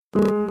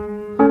Yeah,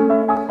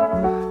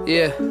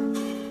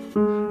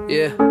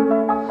 yeah,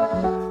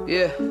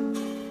 yeah.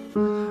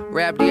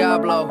 Rap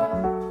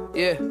Diablo.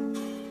 Yeah,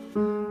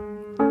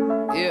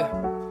 yeah.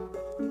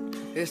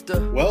 It's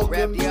the Welcome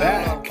Rap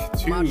back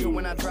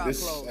Diablo. to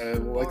this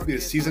will likely be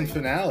the season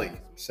finale,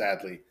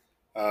 sadly,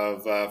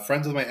 of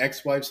Friends of My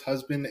Ex-Wife's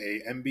Husband, a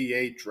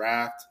NBA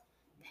Draft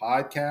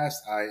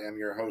podcast. I am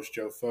your host,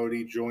 Joe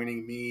Fody.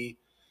 Joining me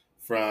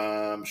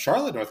from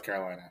Charlotte, North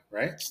Carolina,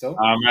 right? Still?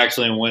 I'm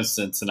actually in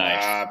Winston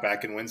tonight.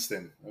 Back in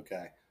Winston.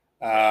 Okay.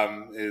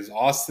 Is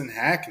Austin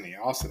Hackney.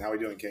 Austin, how are we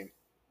doing, King?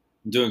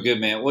 I'm doing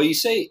good, man. Well, you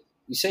say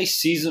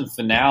season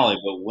finale,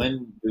 but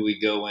when do we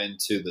go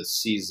into the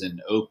season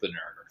opener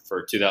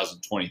for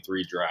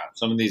 2023 draft?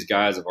 Some of these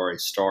guys have already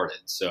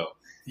started, so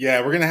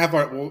Yeah, we're gonna have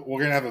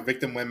a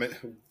Victor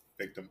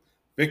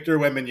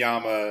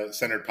Wembanyama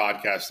centered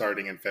podcast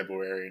starting in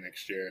February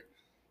next year,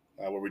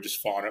 where we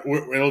just fawn.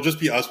 It'll just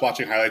be us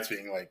watching highlights,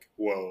 being like,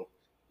 "Whoa,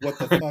 what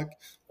the fuck?" for an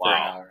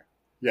wow, hour.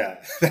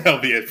 Yeah, that'll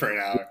be it for an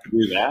hour.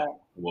 do that.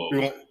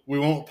 Whoa, We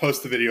won't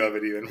post the video of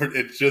it even.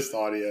 It's just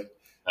audio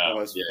of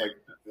us yeah.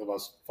 of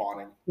us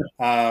fawning.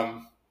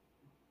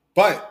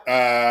 But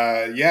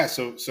yeah,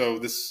 so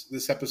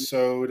this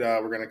episode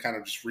we're gonna kind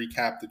of just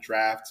recap the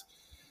draft.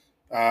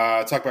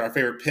 Talk about our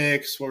favorite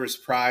picks, what we're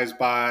surprised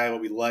by, what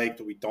we liked,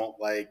 what we don't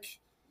like.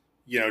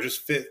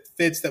 Just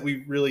fits that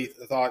we really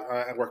thought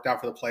worked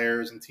out for the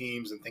players and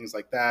teams and things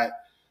like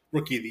that.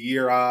 Rookie of the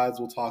year odds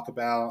we'll talk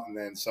about, and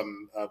then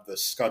some of the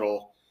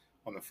scuttle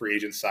on the free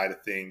agent side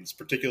of things,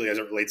 particularly as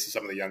it relates to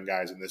some of the young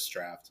guys in this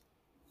draft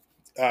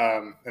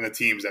and the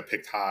teams that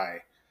picked high.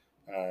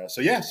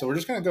 So we're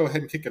just going to go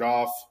ahead and kick it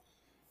off.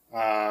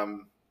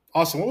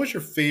 Austin, what was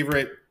your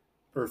favorite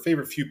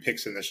few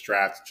picks in this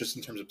draft, just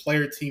in terms of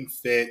player, team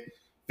fit,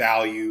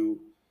 value,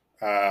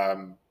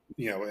 and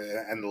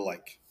the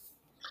like?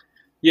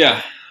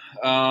 Yeah.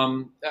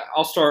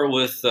 I'll start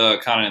with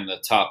kind of in the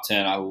top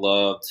 10. I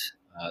loved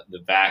the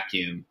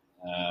vacuum,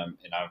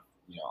 and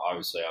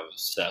obviously I was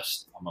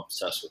obsessed. I'm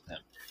obsessed with him.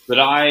 But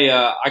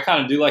I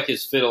kind of do like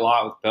his fit a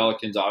lot with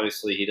Pelicans.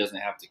 Obviously, he doesn't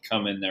have to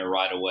come in there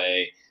right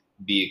away,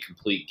 be a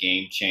complete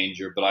game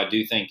changer. But I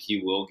do think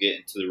he will get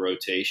into the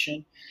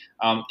rotation.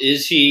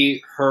 Is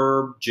he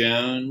Herb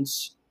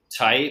Jones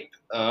type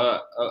a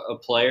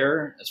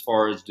player? As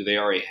far as, do they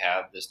already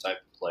have this type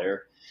of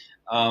player?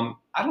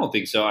 I don't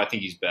think so. I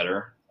think he's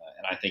better,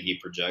 and I think he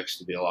projects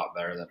to be a lot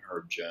better than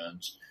Herb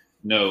Jones.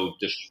 No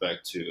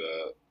disrespect to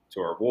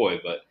our boy,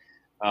 but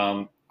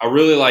I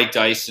really like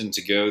Dyson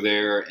to go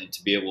there and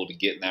to be able to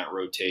get in that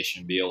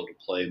rotation, be able to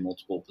play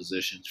multiple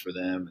positions for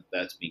them, if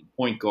that's being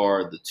point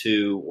guard, the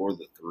 2, or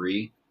the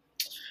 3.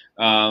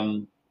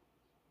 Kind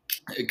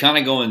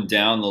of going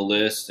down the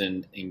list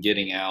and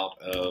getting out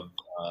of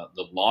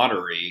the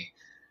lottery.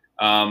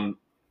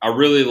 I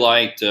really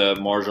liked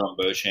Marjon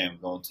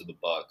Beauchamp going to the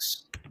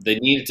Bucks. They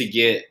needed to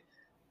get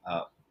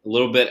a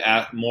little bit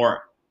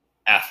more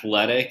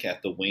athletic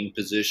at the wing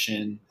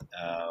position,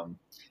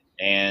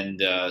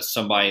 and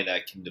somebody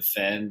that can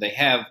defend. They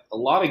have a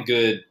lot of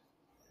good,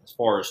 as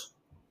far as,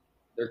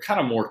 they're kind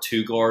of more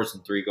 2 guards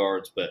than 3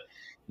 guards, but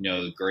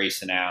the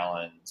Grayson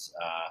Allens,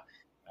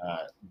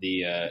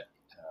 the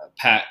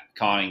Pat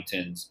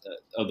Connaughtons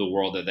of the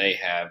world that they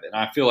have, and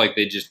I feel like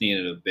they just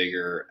needed a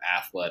bigger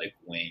athletic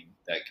wing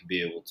that could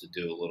be able to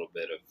do a little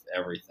bit of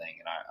everything,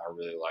 and I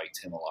really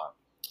liked him a lot.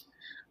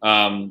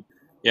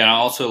 I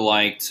also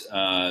liked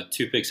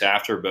 2 picks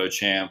after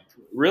Beauchamp,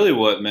 really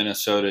what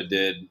Minnesota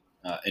did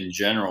in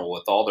general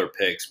with all their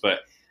picks,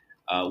 but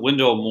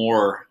Wendell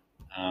Moore,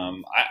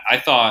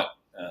 I thought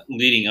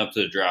leading up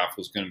to the draft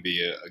was going to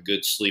be a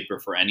good sleeper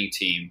for any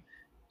team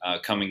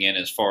coming in,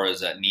 as far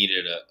as that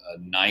needed a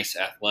nice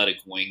athletic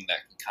wing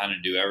that can kind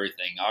of do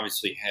everything.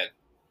 Obviously, he had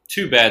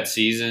 2 bad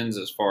seasons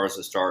as far as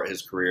to start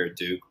his career at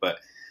Duke, but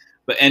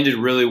ended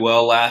really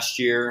well last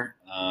year.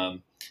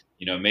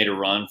 Made a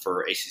run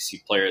for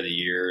ACC Player of the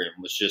Year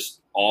and was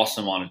just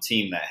awesome on a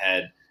team that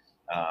had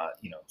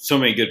so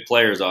many good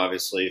players,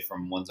 obviously,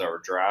 from ones that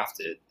were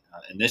drafted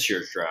in this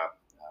year's draft.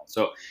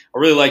 So I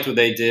really liked what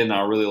they did, and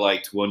I really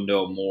liked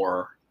Wendell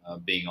Moore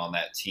being on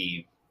that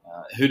team.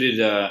 Who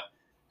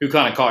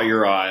kind of caught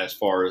your eye as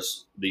far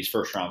as these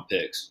first round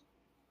picks?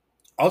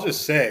 I'll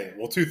just say,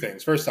 2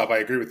 things. First off, I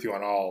agree with you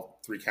on all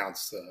 3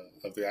 counts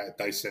of the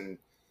Dyson,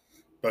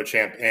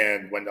 Beauchamp,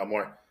 and Wendell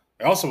Moore.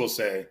 I also will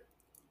say,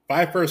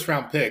 5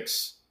 first-round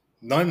picks,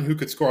 none who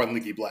could score on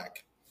Leaky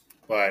Black.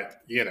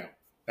 But,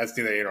 that's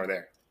neither here nor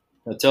there.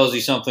 That tells you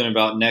something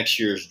about next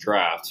year's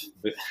draft.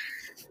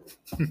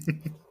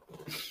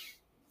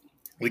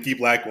 Leaky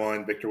Black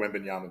 1, Victor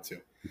Wembanyama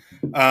 2.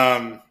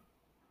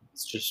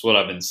 It's just what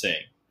I've been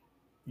saying.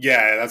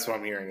 Yeah, that's what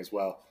I'm hearing as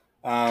well.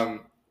 I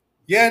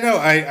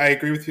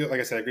agree with you. Like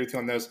I said, I agree with you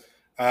on those.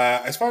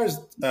 As far as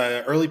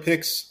early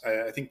picks,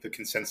 I think the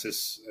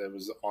consensus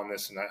was on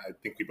this, and I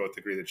think we both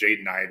agree that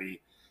Jaden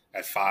Ivey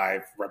at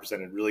 5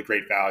 represented really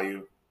great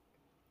value,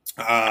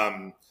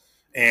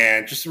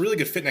 and just a really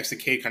good fit next to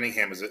Cade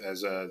Cunningham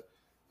as a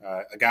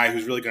guy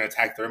who's really going to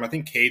attack the rim. I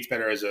think Cade's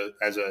better as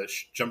a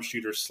jump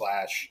shooter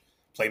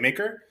 /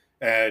 playmaker,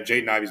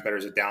 Jaden Ivey's better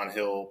as a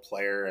downhill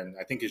player, and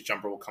I think his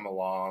jumper will come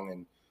along.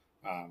 And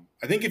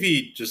I think if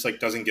he just like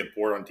doesn't get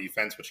bored on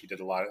defense, which he did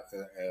a lot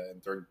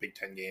during Big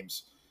Ten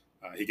games,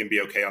 he can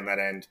be okay on that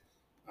end.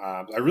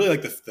 I really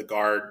like the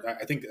guard.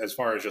 I think as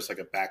far as just like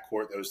a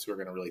backcourt, those two are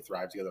going to really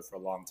thrive together for a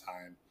long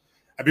time.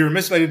 I'd be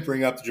remiss if I didn't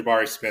bring up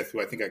Jabari Smith,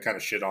 who I think I kind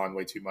of shit on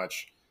way too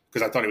much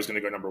because I thought he was going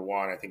to go number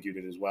 1. I think you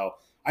did as well.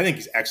 I think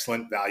he's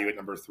excellent value at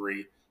number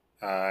 3.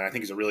 And I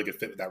think he's a really good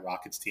fit with that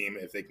Rockets team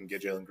if they can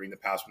get Jalen Green to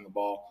pass from the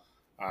ball,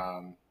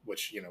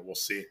 which, we'll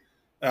see.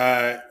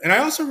 And I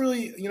also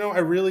really,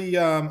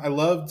 I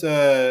loved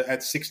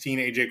at 16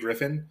 AJ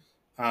Griffin.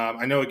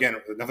 I know, again,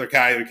 another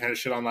guy we kind of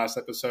shit on last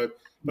episode,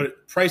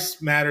 but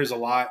price matters a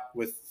lot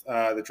with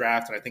the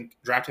draft. And I think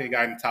drafting a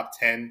guy in the top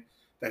 10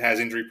 that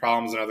has injury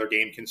problems and other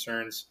game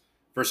concerns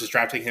versus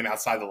drafting him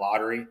outside the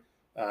lottery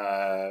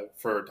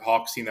for a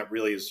Hawks team that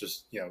really is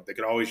just, they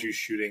could always use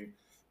shooting.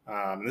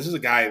 This is a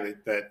guy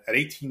that at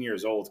 18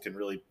 years old can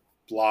really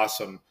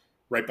blossom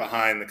right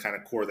behind the kind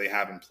of core they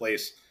have in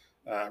place.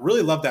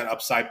 Really love that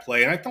upside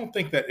play. And I don't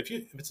think that if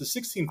it's a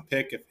 16th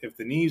pick, if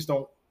the knees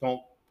don't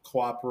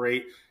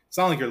cooperate, it's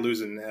not like you're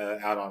losing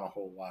out on a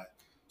whole lot.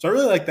 So I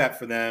really like that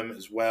for them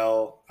as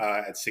well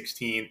at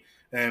 16.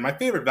 And my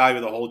favorite value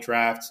of the whole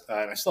draft,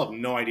 and I still have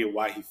no idea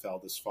why he fell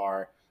this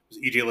far, was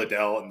EJ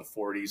Liddell in the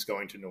 40s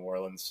going to New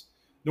Orleans.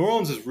 New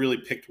Orleans has really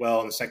picked well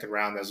in the second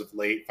round as of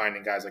late,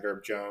 finding guys like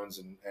Herb Jones,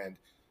 and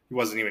he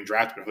wasn't even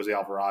drafted, but Jose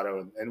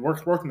Alvarado, and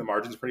working the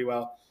margins pretty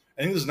well.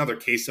 I think there's another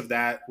case of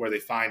that where they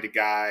find a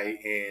guy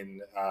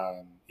in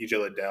EJ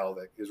Liddell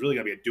that is really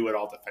going to be a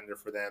do-it-all defender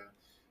for them.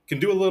 Can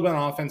do a little bit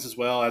on offense as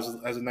well,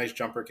 as a nice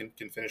jumper, can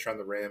finish around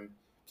the rim,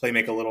 play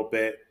make a little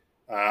bit.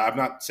 I'm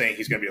not saying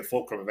he's going to be a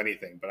fulcrum of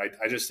anything, but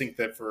I just think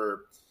that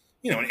for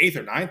an 8th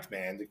or 9th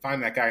man, to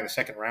find that guy in the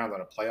second round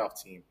on a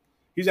playoff team,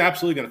 he's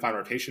absolutely going to find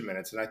rotation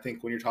minutes. And I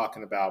think when you're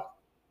talking about,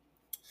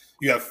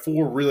 you have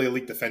 4 really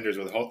elite defenders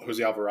with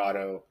Jose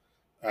Alvarado,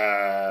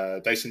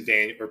 Dyson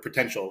Daniels, or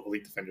potential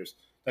elite defenders,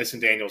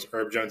 Dyson Daniels,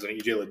 Herb Jones, and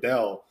EJ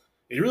Liddell,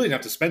 you really don't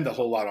have to spend a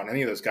whole lot on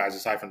any of those guys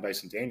aside from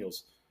Dyson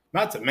Daniels.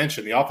 Not to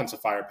mention the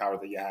offensive firepower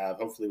that you have,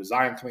 hopefully with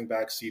Zion coming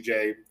back,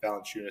 CJ,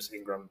 Valanciunas,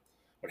 Ingram,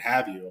 what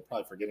have you. I'm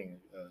probably forgetting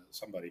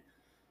somebody.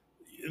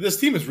 This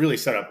team is really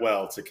set up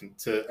well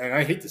to and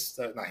I hate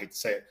to not hate to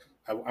say it.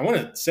 I want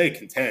to say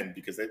contend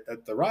because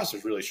the roster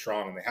is really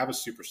strong and they have a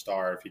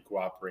superstar if he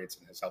cooperates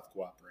and his health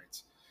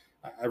cooperates.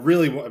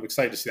 I'm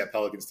excited to see that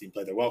Pelicans team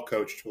play. They're well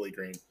coached, Willie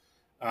Green.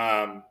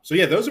 So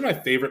yeah, those are my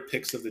favorite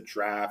picks of the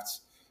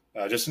draft,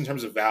 just in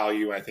terms of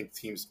value. I think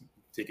teams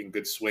taking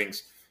good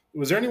swings.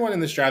 Was there anyone in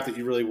this draft that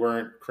you really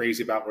weren't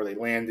crazy about where they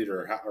landed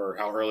or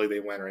how early they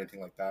went or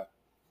anything like that?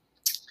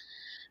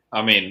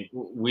 I mean,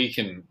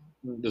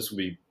 this will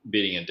be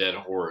beating a dead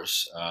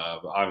horse.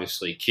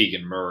 Obviously,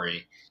 Keegan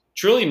Murray.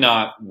 It's really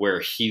not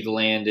where he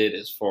landed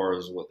as far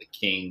as what the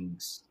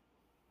Kings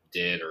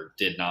did or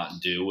did not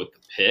do with the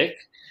pick.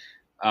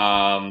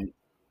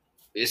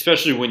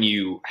 Especially when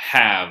you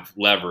have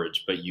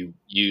leverage, but you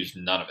use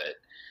none of it.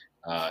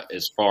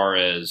 As far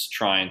as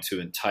trying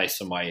to entice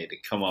somebody to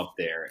come up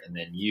there, and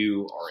then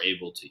you are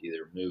able to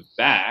either move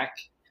back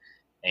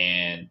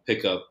and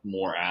pick up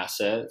more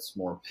assets,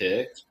 more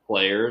picks,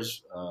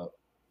 players,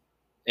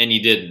 and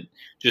you didn't.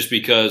 Just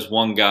because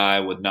one guy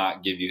would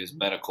not give you his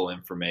medical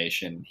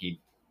information, he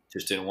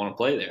just didn't want to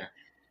play there.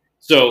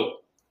 So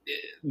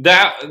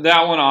that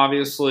one,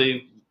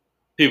 obviously,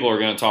 people are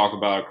going to talk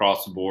about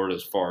across the board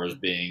as far as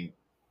being,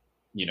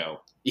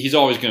 he's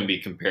always going to be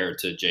compared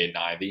to Jaden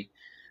Ivey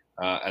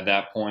at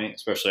that point,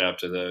 especially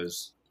after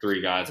those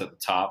 3 guys at the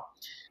top.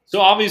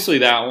 So obviously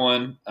that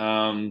one,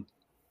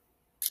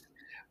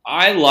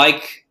 I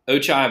like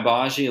Ochai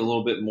Agbaji a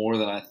little bit more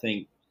than I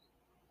think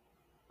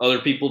other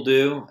people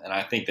do, and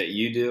I think that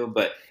you do.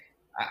 But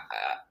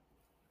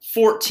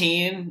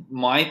 14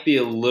 might be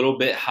a little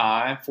bit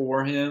high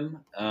for him.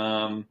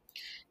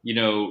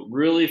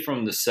 Really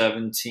from the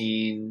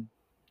 17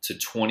 to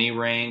 20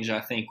 range, I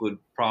think would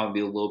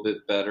probably be a little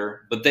bit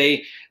better. But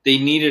they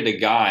needed a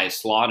guy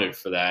slotted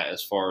for that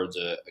as far as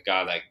a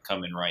guy that can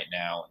come in right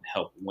now and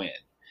help win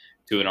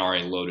to an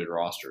already loaded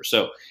roster.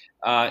 So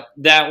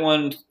that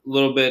one, a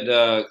little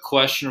bit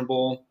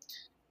questionable.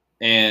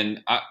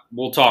 And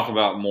we'll talk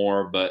about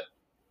more, but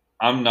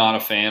I'm not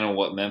a fan of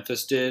what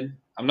Memphis did.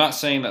 I'm not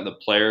saying that the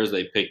players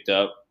they picked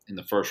up in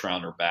the first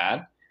round are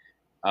bad.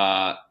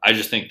 I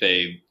just think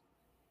they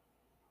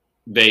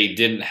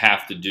didn't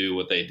have to do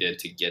what they did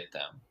to get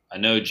them. I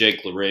know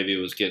Jake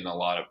LaRavia was getting a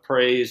lot of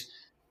praise,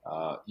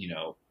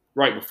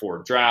 right before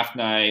draft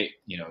night.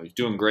 He's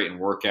doing great in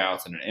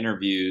workouts and in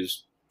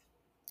interviews.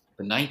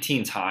 But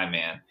 19's high,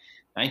 man.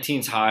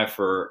 19's high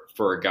for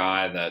a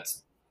guy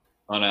that's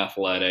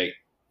unathletic,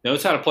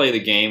 knows how to play the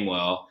game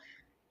well.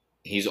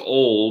 He's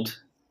old,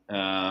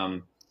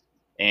 and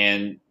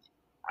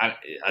I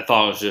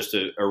thought it was just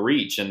a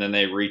reach. And then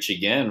they reach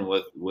again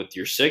with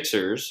your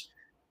Sixers,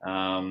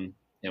 and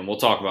we'll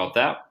talk about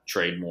that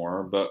trade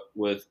more, but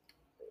with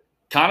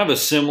kind of a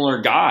similar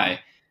guy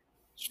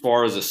as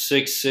far as a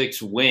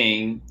 6'6"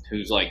 wing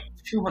who's like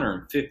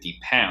 250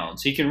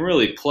 pounds. He can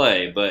really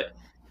play, but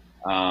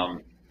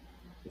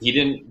he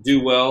didn't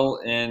do well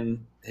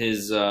in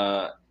his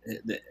the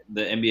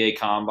NBA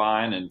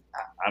Combine, and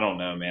I don't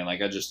know, man.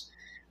 Like I just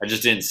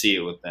didn't see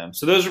it with them.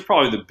 So those are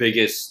probably the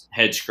biggest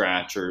head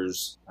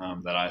scratchers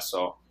that I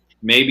saw.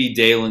 Maybe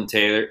Dalen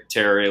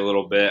Terry a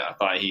little bit. I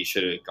thought he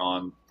should have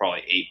gone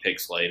probably 8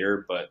 picks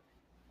later, but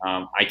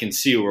I can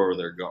see where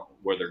they're going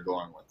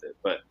with it.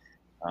 But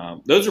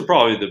those are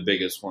probably the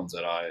biggest ones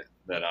that I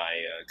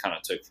kind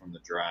of took from the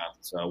draft.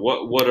 So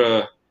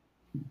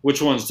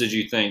which ones did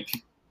you think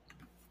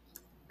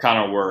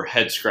kind of were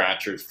head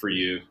scratchers for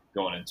you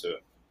going into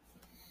it?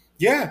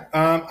 Yeah,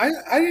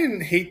 I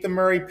didn't hate the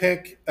Murray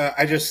pick.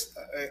 I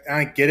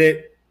get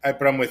it,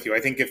 but I'm with you.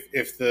 I think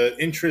if the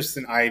interest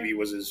in Ivy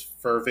was as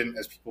fervent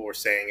as people were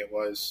saying it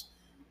was,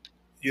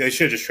 they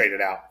should have just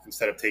traded out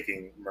instead of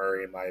taking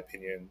Murray, in my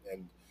opinion.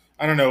 And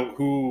I don't know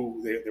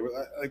who they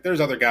were. Like, there's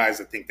other guys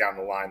that think down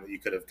the line that you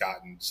could have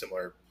gotten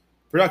similar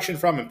production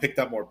from and picked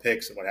up more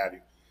picks and what have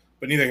you.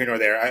 But neither here nor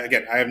there.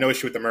 I have no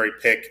issue with the Murray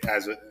pick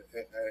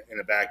in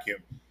a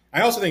vacuum.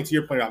 I also think, to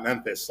your point about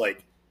Memphis,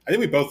 like, I think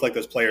we both like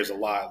those players a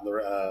lot,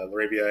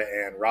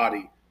 Laravia and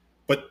Roddy.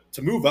 But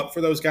to move up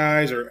for those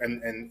guys,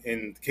 and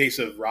in the case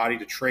of Roddy,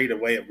 to trade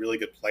away a really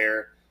good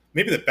player,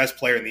 maybe the best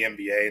player in the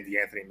NBA,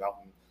 DeAnthony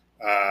Melton,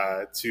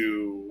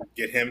 to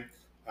get him,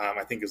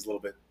 I think is a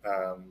little bit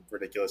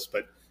ridiculous.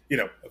 But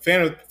a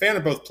fan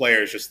of both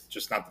players,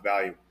 just not the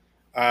value.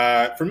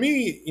 For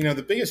me,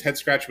 the biggest head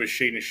scratch was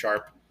Shaedon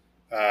Sharpe.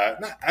 I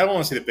don't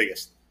want to say the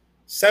biggest.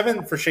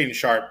 7 for Shaedon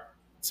Sharpe.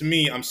 To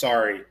me, I'm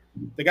sorry.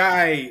 The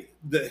guy,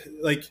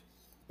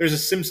 there's a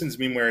Simpsons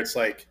meme where it's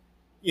like,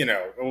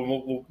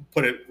 we'll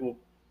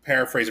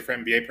paraphrase it for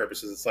NBA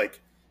purposes. It's like,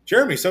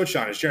 Jeremy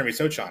Sochan is Jeremy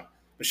Sochan,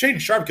 but Shaedon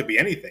Sharpe could be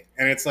anything.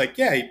 And it's like,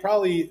 yeah, he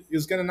probably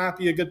is going to not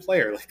be a good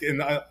player, like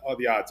all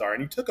the odds are.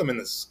 And you took him in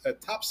the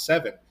top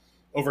 7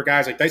 over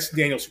guys like Dyson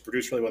Daniels, who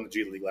produced really well in the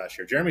G League last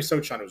year. Jeremy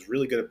Sochan was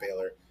really good at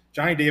Baylor.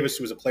 Johnny Davis,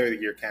 who was a Player of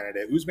the Year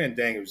candidate. Ousmane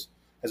Dieng, who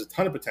has a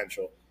ton of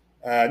potential.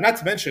 Not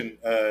to mention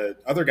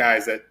other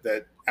guys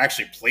that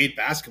actually played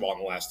basketball in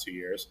the last 2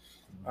 years.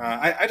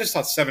 I just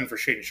thought 7 for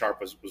Shaedon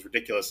Sharpe was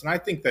ridiculous. And I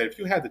think that if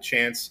you had the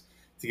chance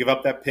to give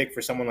up that pick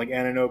for someone like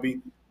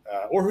Anunoby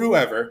or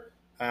whoever,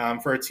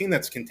 for a team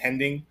that's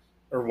contending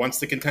or wants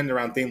to contend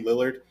around Dame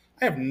Lillard,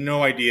 I have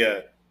no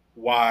idea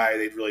why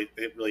they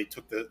really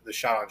took the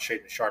shot on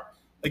Shaedon Sharpe.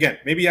 Again,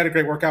 maybe he had a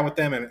great workout with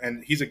them,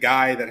 and he's a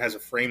guy that has a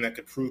frame that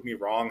could prove me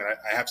wrong. And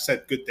I have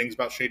said good things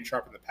about Shaedon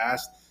Sharpe in the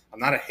past. I'm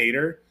not a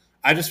hater.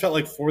 I just felt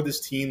like for this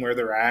team where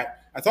they're at,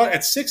 I thought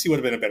at 6 he would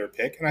have been a better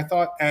pick, and I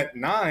thought at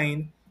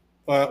 9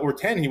 or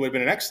 10 he would have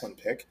been an excellent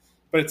pick.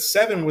 But at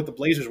 7 with the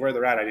Blazers where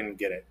they're at, I didn't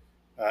get it.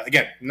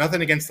 Again,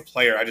 nothing against the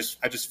player. I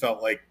just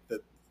felt like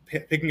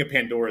picking a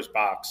Pandora's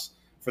box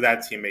for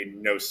that team made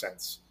no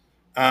sense.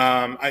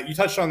 You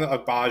touched on the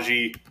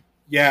Agbaji.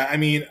 Yeah, I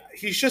mean,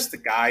 he's just a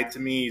guy to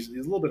me. He's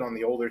a little bit on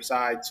the older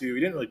side too.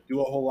 He didn't really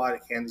do a whole lot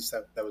at Kansas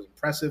that was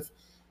impressive.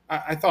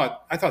 I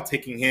thought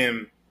taking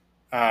him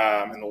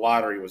in the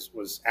lottery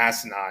was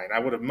asinine. I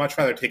would have much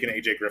rather taken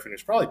AJ Griffin,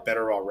 who's probably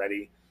better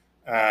already,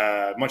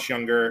 much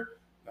younger,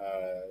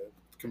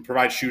 can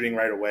provide shooting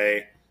right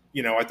away.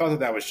 I thought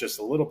that was just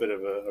a little bit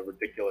of a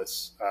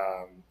ridiculous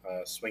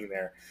swing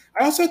there.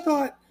 I also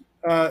thought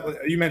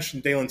you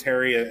mentioned Dalen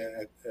Terry,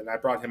 and I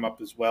brought him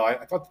up as well.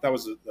 I thought that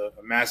was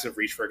a massive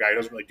reach for a guy who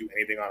doesn't really do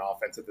anything on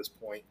offense at this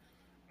point.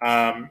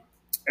 And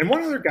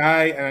one other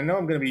guy, and I know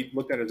I'm going to be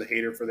looked at as a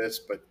hater for this,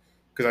 but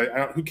because I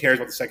don't, who cares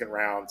about the second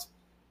round?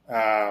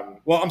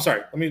 Well, I'm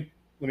sorry. Let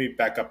me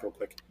back up real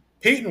quick.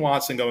 Peyton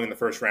Watson going in the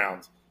first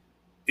round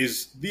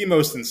is the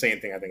most insane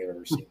thing I think I've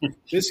ever seen.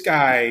 This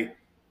guy,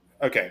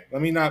 okay,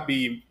 let me not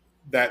be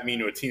that mean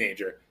to a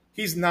teenager.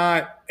 He's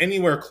not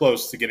anywhere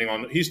close to getting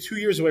on. He's 2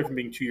 years away from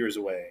being 2 years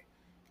away.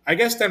 I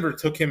guess Denver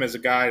took him as a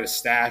guy to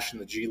stash in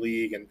the G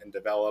League and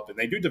develop, and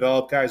they do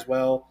develop guys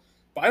well.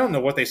 But I don't know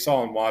what they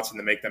saw in Watson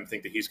to make them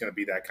think that he's going to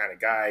be that kind of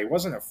guy. He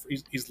wasn't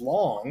he's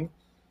long,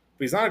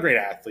 but he's not a great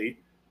athlete.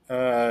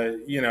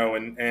 And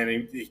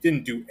he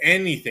didn't do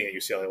anything at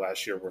UCLA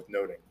last year worth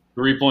noting.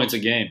 3 points a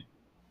game.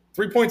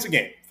 3 points a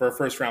game for a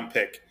first-round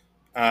pick.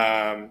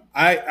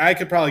 I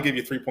could probably give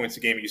you 3 points a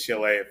game at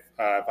UCLA if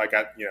I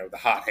got the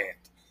hot hand,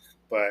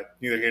 but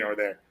neither here nor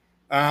there.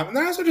 And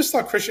I also just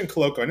thought Christian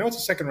Koloko. I know it's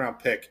a second-round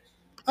pick.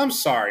 I'm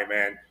sorry,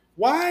 man.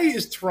 Why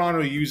is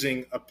Toronto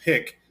using a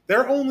pick,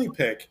 their only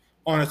pick,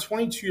 on a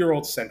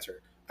 22-year-old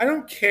center? I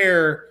don't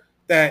care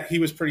that he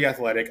was pretty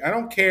athletic. I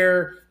don't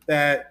care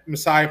that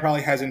Masai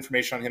probably has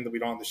information on him that we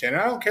don't understand.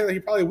 And I don't care that he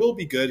probably will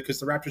be good because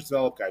the Raptors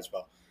develop guys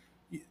well.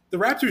 The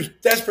Raptors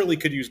desperately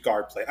could use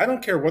guard play. I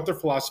don't care what their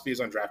philosophy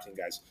is on drafting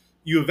guys.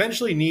 You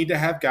eventually need to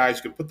have guys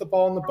who can put the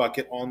ball in the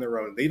bucket on their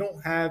own. They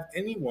don't have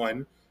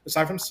anyone,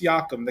 aside from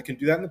Siakam, that can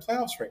do that in the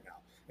playoffs right now.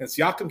 And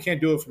Siakam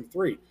can't do it from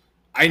 3.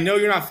 I know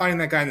you're not finding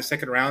that guy in the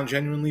second round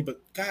genuinely,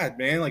 but God,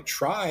 man,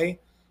 try.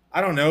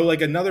 I don't know,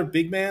 another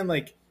big man,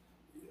 I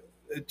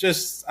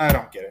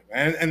don't get it,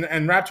 man.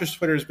 And Raptors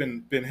Twitter has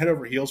been head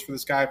over heels for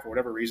this guy for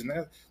whatever reason.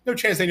 No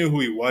chance they knew who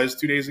he was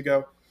 2 days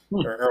ago.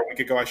 or a week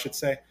ago, I should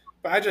say.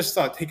 But I just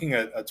thought taking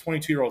a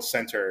 22-year-old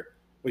center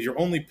was your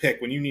only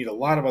pick when you need a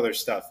lot of other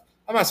stuff.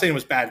 I'm not saying it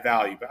was bad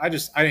value, but I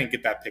didn't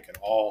get that pick at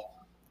all.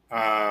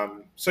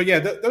 So yeah,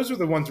 those are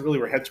the ones that really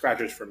were head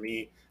scratchers for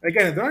me. And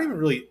again, they're not even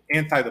really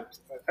I didn't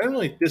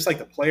really dislike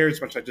the players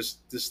as much. I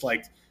just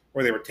disliked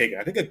where they were taken.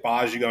 I think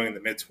Agbaji going in the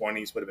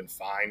mid-20s would have been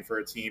fine for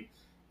a team.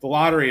 The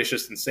lottery is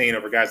just insane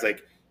over guys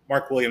like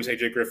Mark Williams,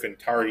 AJ Griffin,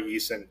 Tari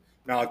Eason,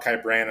 Malachi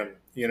Branham.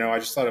 I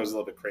just thought it was a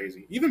little bit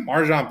crazy. Even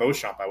Marjan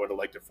Beauchamp, I would have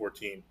liked at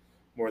 14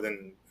 more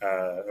than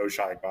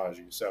Ochai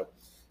Agbaji. So,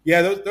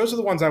 yeah, those are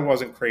the ones I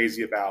wasn't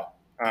crazy about,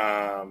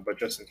 but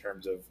just in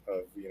terms of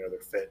their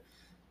fit.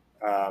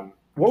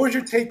 What was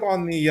your take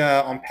on the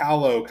on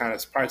Paolo kind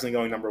of surprisingly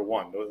going number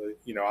one?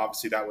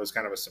 Obviously that was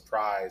kind of a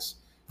surprise.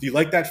 Do you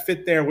like that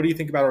fit there? What do you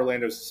think about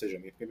Orlando's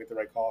decision? Do you think they make the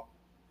right call?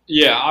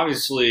 Yeah,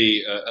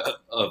 obviously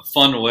a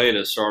fun way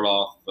to start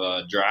off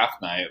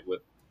draft night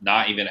with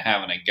not even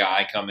having a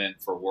guy come in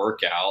for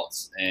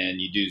workouts and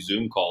you do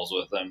Zoom calls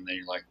with them. And then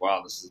you're like,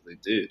 wow, this is the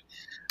dude.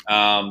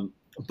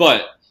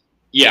 But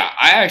yeah,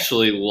 I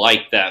actually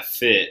like that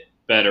fit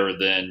better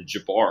than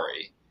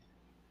Jabari.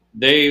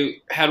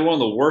 They had one of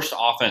the worst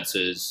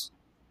offenses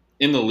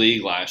in the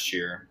league last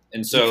year.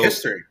 And so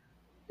history.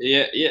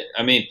 Yeah.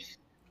 I mean,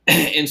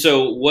 and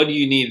so what do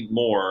you need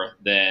more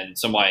than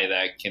somebody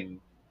that can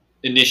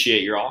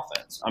initiate your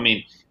offense? I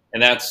mean,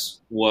 and that's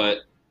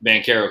what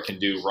Banchero can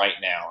do right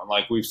now. And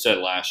like we've said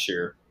last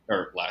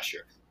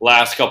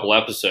couple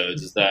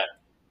episodes, is that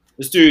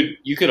this dude,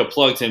 you could have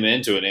plugged him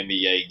into an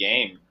NBA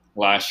game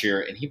last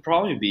year and he'd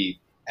probably be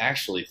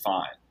actually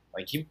fine.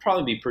 Like he'd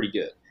probably be pretty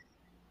good.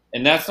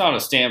 And that's not a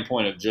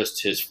standpoint of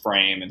just his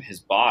frame and his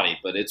body,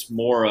 but it's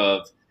more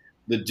of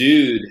the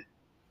dude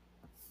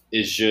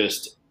is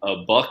just a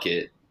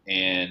bucket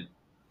and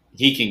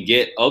he can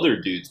get other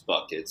dudes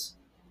buckets.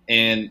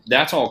 And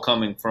that's all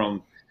coming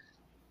from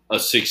a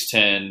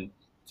 6'10",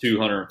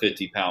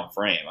 250-pound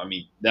frame. I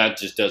mean, that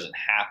just doesn't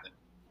happen.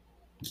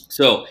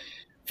 So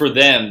for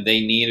them,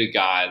 they need a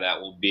guy that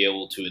will be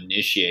able to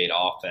initiate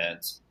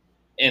offense.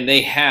 And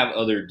they have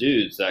other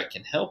dudes that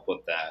can help with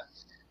that.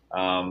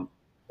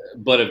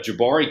 But if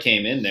Jabari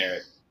came in there,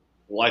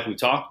 like we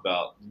talked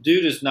about,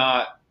 dude is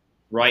not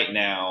right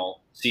now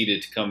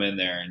seated to come in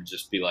there and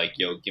just be like,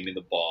 yo, give me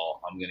the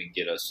ball. I'm gonna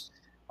get us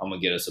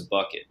a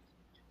bucket.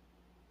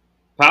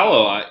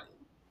 Paolo,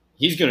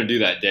 he's gonna do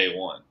that day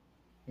one.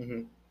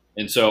 Mm-hmm.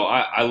 And so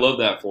I love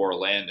that for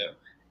Orlando.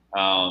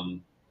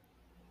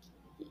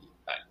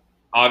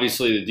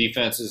 Obviously the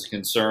defense is a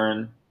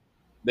concern.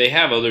 They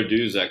have other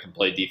dudes that can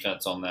play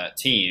defense on that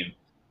team.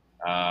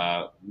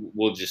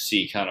 We'll just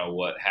see kind of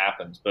what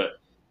happens. But,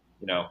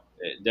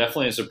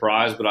 definitely a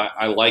surprise. But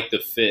I like the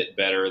fit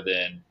better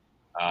than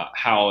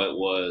how it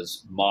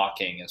was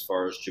mocking as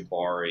far as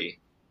Jabari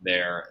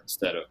there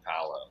instead of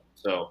Paolo.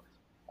 So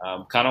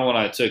kind of when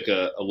I took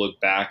a look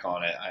back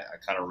on it, I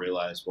kind of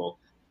realized, well,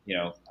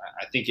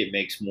 I think it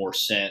makes more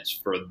sense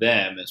for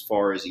them as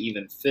far as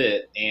even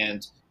fit.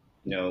 And,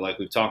 like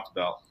we've talked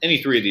about,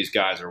 any three of these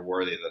guys are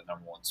worthy of the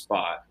number one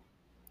spot.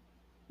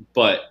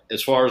 But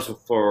as far as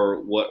for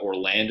what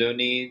Orlando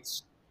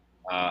needs,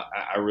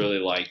 I really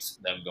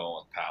liked them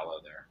going with Paolo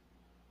there.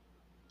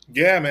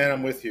 Yeah, man,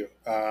 I'm with you.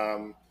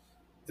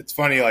 It's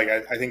funny, like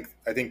I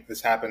think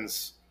this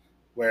happens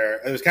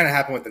where it was kind of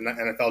happened with the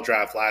NFL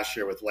draft last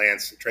year with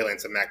Trey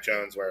Lance and Mac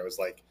Jones, where it was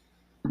like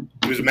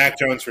it was Mac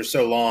Jones for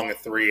so long at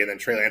 3, and then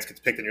Trey Lance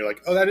gets picked, and you're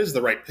like, oh, that is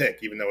the right pick,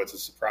 even though it's a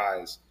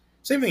surprise.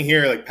 Same thing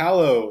here, like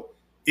Paolo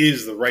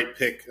is the right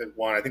pick at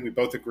 1. I think we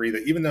both agree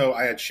that even though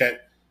I had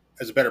Chet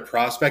as a better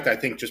prospect, I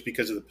think just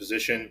because of the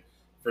position,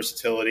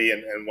 versatility,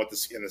 and what the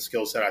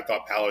skill set, I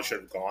thought Paolo should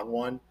have gone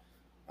 1.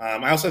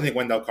 I also think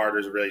Wendell Carter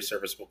is a really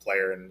serviceable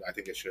player, and I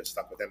think it should have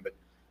stuck with him. But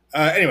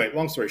anyway,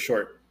 long story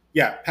short,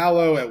 yeah,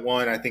 Paolo at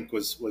 1 I think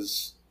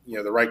was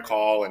the right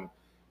call, and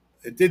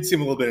it did seem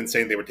a little bit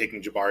insane they were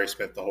taking Jabari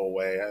Smith the whole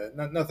way.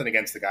 Nothing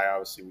against the guy,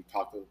 obviously. We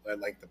talked at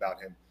length about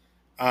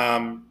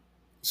him.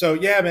 So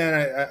yeah,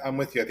 man, I'm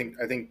with you. I think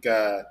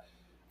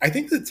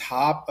the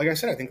top, like I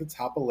said, I think the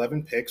top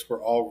 11 picks were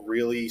all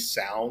really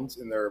sound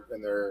in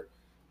their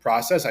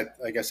process.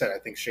 Like I said, I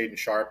think Shaedon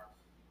Sharpe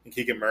and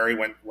Keegan Murray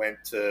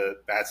went to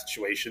bad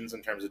situations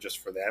in terms of just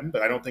for them,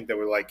 but I don't think they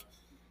were like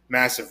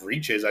massive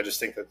reaches. I just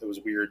think that there was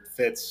weird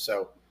fits.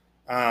 So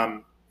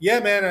yeah,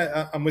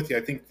 man, I'm with you.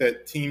 I think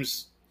that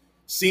teams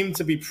seem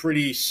to be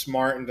pretty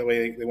smart in the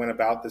way they went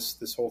about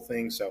this whole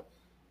thing. So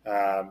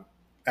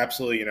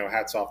absolutely,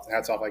 hats off,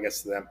 I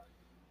guess, to them.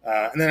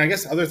 And then I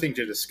guess the other thing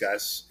to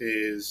discuss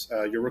is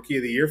your Rookie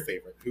of the Year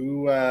favorite.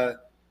 Who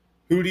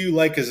do you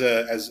like as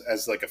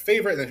like a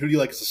favorite, and then who do you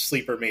like as a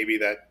sleeper? Maybe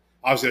that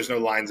obviously there's no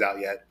lines out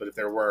yet, but if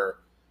there were,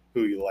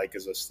 who you like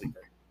as a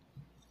sleeper?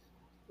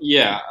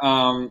 Yeah,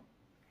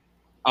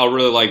 I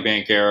really like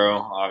Banchero.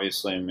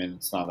 Obviously, I mean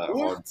it's not that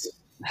hard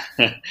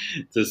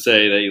to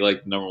say that you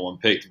like the number 1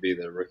 pick to be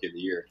the Rookie of the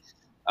Year.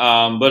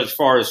 But as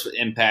far as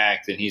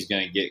impact, and he's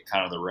going to get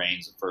kind of the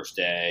reins the first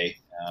day.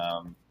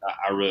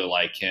 I really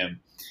like him.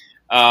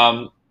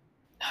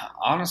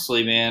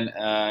 Honestly,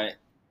 man,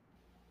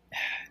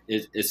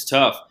 it's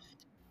tough.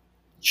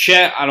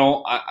 Chet, I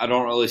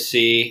don't really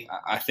see.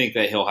 I think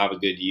that he'll have a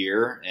good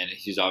year, and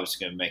he's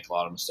obviously going to make a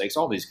lot of mistakes.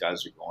 All these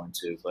guys are going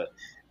to, but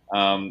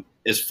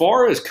as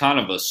far as kind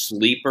of a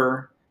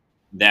sleeper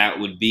that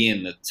would be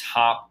in the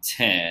top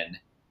 10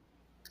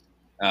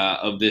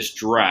 of this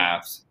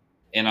draft,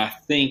 and I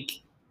think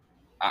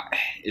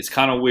it's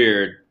kind of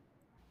weird.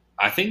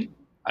 I think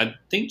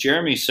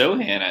Jeremy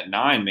Sohan at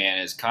 9, man,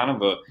 is kind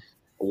of a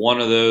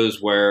one of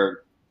those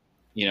where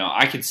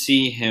I could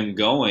see him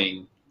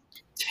going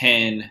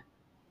 10,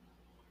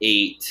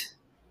 8,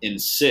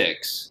 and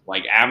 6,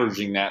 like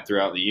averaging that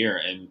throughout the year,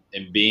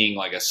 and being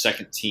like a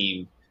second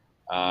team,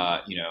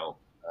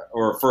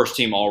 or a first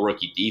team all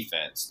rookie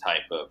defense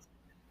type of.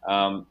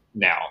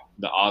 Now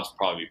the odds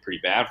probably be pretty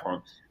bad for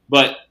him,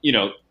 but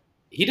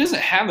he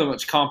doesn't have that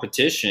much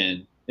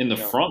competition in the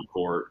front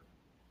court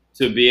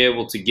to be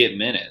able to get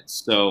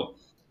minutes. So,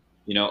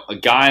 a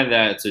guy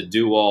that's a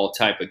do-all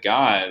type of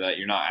guy that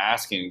you're not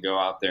asking to go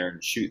out there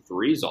and shoot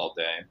threes all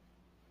day,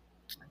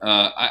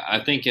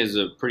 I think is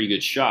a pretty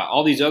good shot.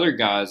 All these other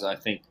guys, I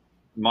think,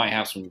 might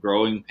have some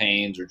growing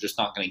pains or just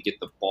not going to get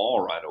the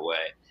ball right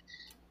away.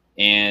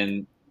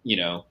 And,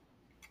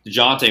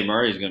 DeJounte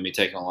Murray is going to be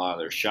taking a lot of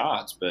their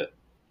shots, but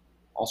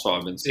also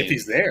I've been seeing – if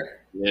he's there.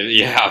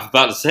 Yeah, I was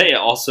about to say,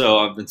 also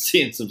I've been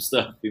seeing some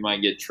stuff he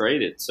might get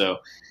traded. So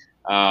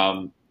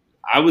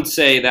I would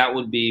say that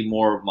would be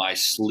more of my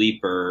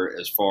sleeper,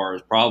 as far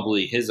as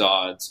probably his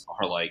odds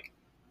are like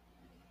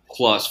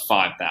plus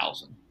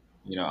 5,000.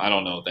 I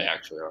don't know what they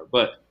actually are,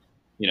 but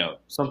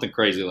something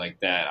crazy like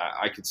that.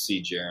 I could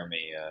see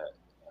Jeremy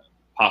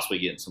possibly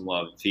getting some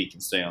love if he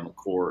can stay on the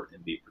court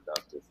and be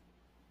productive.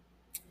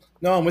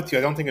 No, I'm with you.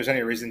 I don't think there's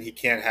any reason he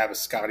can't have a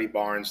Scotty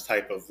Barnes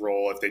type of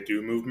role if they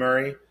do move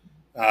Murray,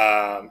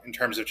 in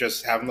terms of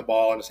just having the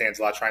ball in his hands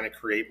a lot, trying to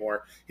create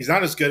more. He's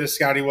not as good as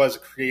Scotty was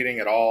creating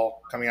at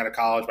all coming out of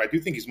college, but I do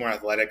think he's more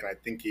athletic, and I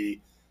think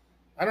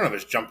I don't know if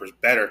his jumper's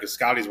better, because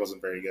Scotty's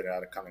wasn't very good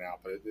at it coming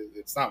out, but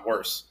it's not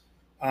worse.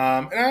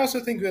 And I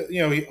also think that,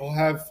 he'll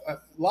have a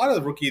lot of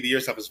the Rookie of the Year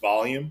stuff is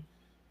volume.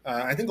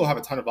 I think he'll have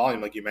a ton of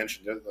volume, like you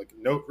mentioned. Like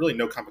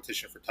no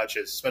competition for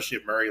touches, especially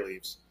if Murray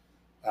leaves.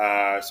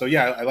 So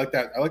yeah, I like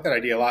that. I like that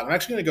idea a lot. I'm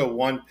actually going to go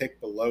one pick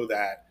below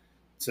that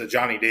to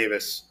Johnny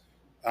Davis.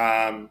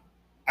 I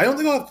don't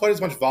think he'll have quite as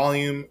much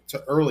volume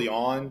to early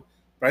on,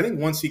 but I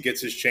think once he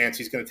gets his chance,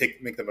 he's going to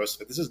make the most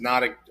of it. This is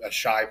not a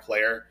shy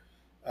player.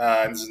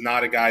 And this is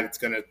not a guy that's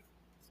going to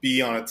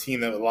be on a team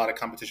that with a lot of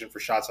competition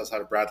for shots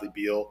outside of Bradley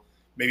Beal.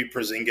 Maybe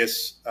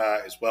Porzingis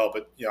as well,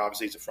 but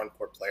obviously he's a front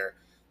court player.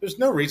 There's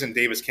no reason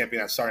Davis can't be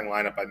in that starting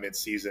lineup by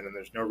midseason, and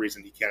there's no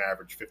reason he can't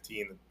average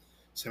 15,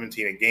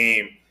 17 a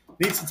game.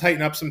 Needs to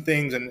tighten up some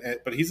things,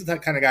 but he's the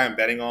kind of guy I'm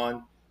betting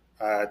on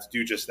to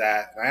do just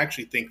that. And I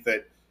actually think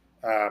that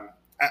I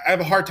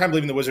have a hard time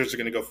believing the Wizards are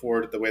going to go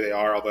forward the way they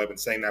are, although I've been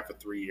saying that for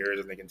 3 years,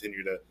 and they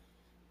continue to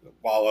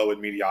wallow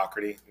in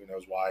mediocrity. Who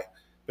knows why?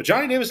 But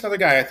Johnny Davis, another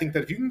guy, I think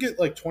that if you can get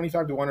like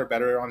 25-1 or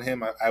better on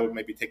him, I would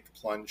maybe take the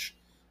plunge.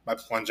 By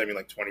plunge, I mean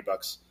like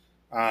 $20.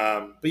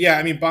 But yeah,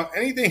 I mean,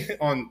 anything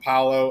on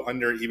Paolo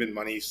under even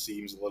money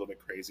seems a little bit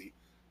crazy.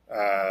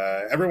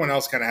 Everyone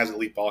else kind of has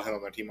elite ball handle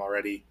on their team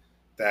already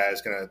that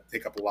is going to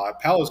take up a lot.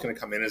 Paolo's going to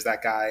come in as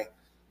that guy.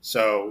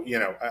 So,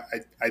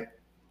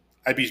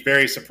 I'd be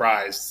very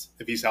surprised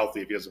if he's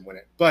healthy if he doesn't win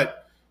it.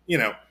 But,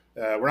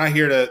 we're not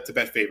here to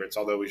bet favorites,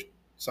 although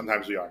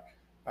sometimes we are.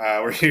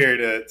 We're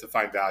here to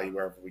find value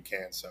wherever we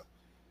can. So,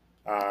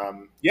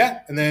 yeah,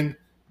 and then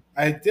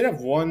I did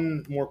have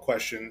one more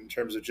question in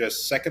terms of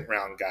just second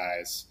round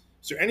guys.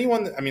 Is there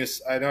anyone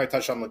I know I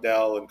touched on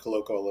Liddell and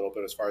Koloko a little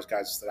bit as far as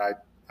guys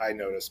that I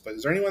noticed, but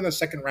is there anyone in the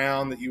second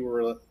round that you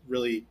were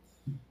really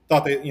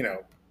thought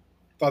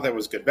that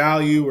was good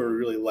value or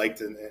really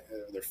liked in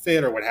their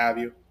fit or what have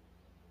you?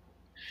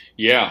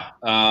 Yeah.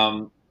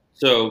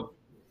 So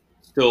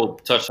still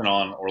touching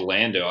on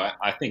Orlando,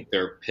 I think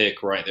their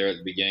pick right there at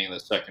the beginning of the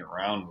second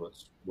round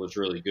was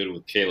really good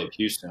with Caleb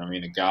Houston. I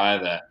mean, a guy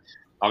that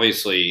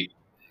obviously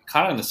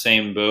kind of in the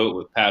same boat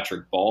with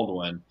Patrick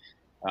Baldwin,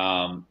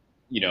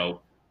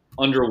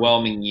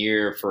 underwhelming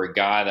year for a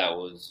guy that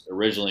was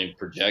originally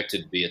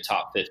projected to be a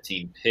top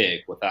 15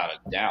 pick without a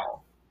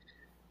doubt.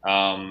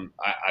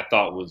 I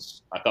thought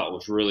was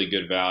really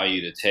good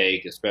value to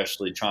take,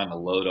 especially trying to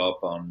load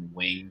up on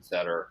wings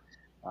that are,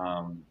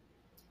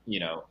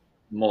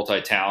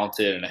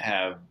 multi-talented and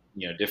have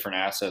different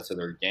assets of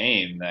their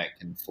game that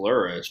can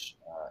flourish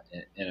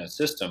in a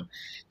system.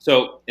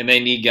 So, and they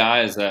need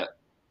guys that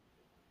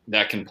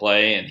can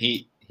play, and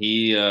he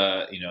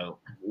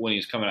when he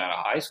was coming out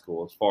of high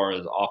school, as far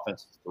as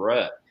offensive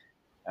threat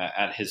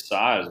at his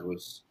size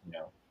was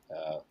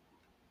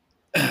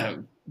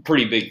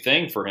pretty big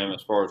thing for him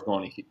as far as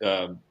going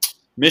to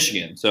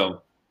Michigan.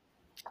 So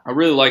I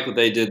really like what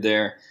they did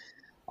there.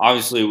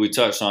 Obviously, we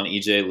touched on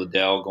E.J.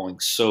 Liddell going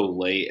so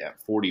late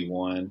at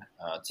 41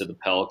 to the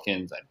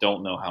Pelicans. I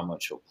don't know how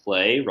much he'll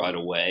play right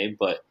away,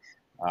 but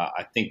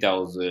I think that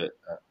was a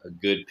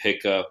good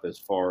pickup as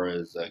far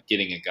as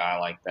getting a guy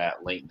like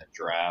that late in the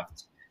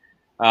draft.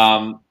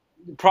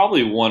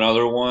 probably one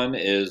other one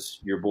is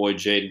your boy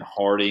Jaden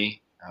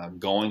Hardy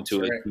going That's to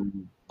a right.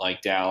 team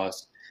like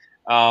Dallas.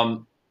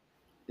 Um,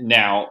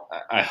 Now,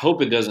 I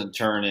hope it doesn't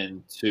turn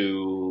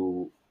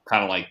into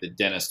kind of like the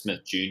Dennis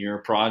Smith Jr.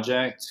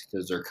 project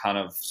because they're kind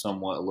of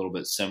somewhat a little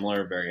bit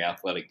similar, very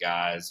athletic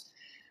guys.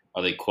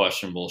 Are they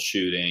questionable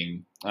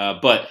shooting?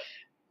 But,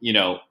 you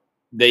know,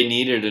 they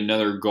needed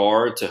another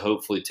guard to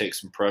hopefully take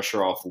some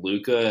pressure off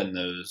Luca in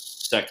those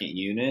second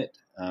unit.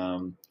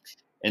 And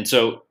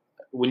so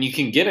when you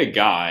can get a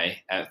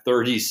guy at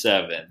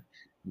 37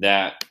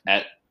 that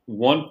at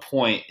one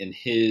point in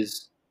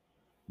his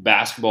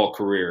basketball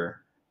career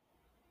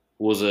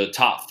was a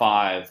top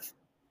five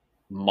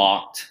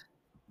mocked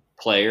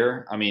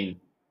player. I mean,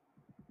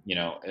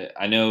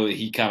 I know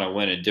he kind of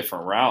went a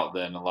different route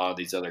than a lot of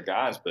these other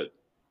guys, but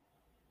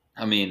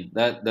I mean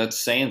that's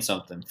saying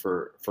something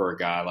for a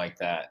guy like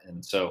that.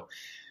 And so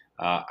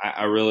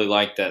I really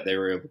like that they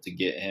were able to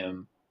get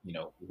him,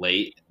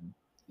 late. And,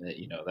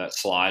 that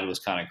slide was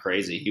kind of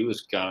crazy. He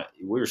was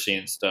we were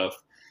seeing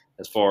stuff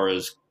as far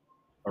as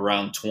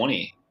around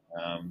 20,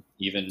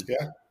 even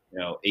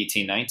Yeah.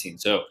 18, 19.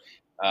 So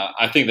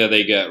I think that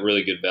they got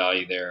really good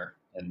value there,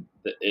 and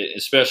it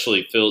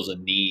especially fills a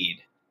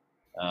need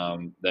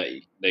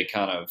that they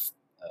kind of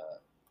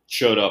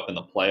showed up in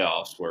the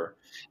playoffs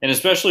and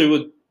especially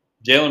with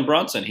Jalen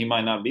Brunson, he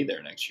might not be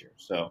there next year.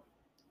 So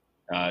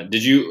who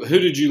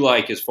did you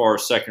like as far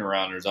as second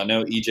rounders? I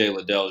know EJ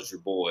Liddell is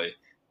your boy,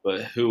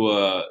 but who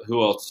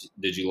else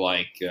did you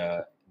like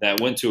that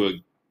went to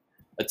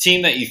a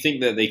team that you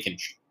think that they can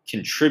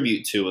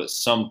contribute to at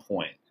some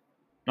point?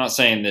 I'm not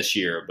saying this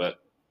year, but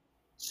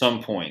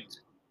some point.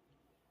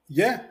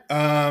 Yeah.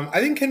 I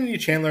think Kennedy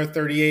Chandler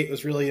 38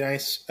 was really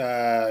nice.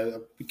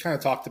 We kind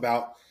of talked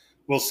about,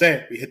 we'll say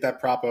it, we hit that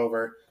prop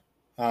over.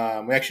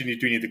 We actually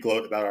do need to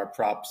gloat about our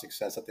prop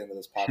success at the end of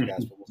this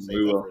podcast, but we'll save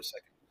We that will. for a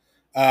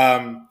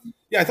second.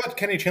 Yeah, I thought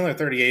Kennedy Chandler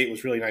 38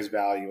 was really nice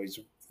value. He's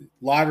a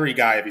lottery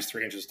guy if he's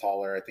 3 inches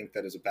taller. I think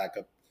that is a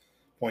backup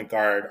point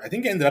guard. I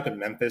think he ended up in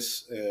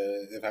Memphis,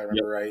 if I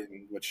remember right,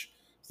 which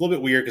is a little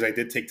bit weird because I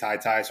did take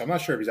Ty, so I'm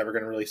not sure if he's ever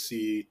going to really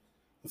see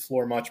the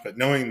floor much, but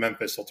knowing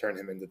Memphis will turn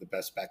him into the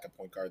best backup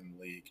point guard in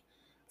the league.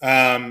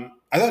 I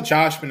thought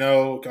Josh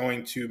Minot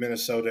going to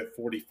Minnesota at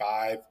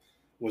 45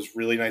 was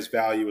really nice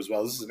value as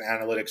well. This is an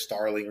analytics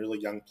darling, really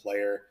young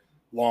player,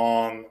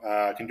 long,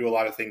 can do a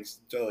lot of things,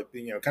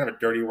 kind of a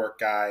dirty work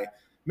guy.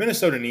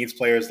 Minnesota needs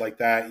players like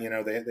that.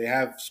 They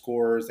have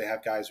scorers, they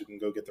have guys who can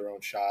go get their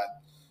own shot.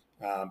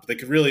 But they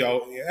could really,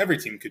 every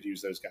team could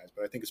use those guys,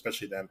 but I think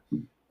especially them.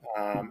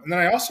 And then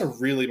I also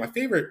really, my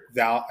favorite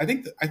I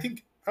think I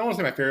don't want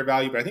to say my favorite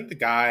value, but I think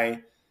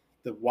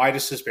the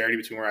widest disparity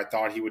between where I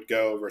thought he would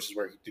go versus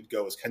where he did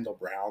go is Kendall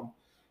Brown.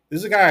 This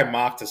is a guy I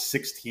mocked to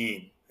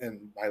 16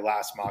 in my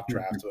last mock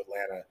draft to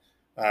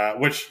Atlanta,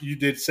 which you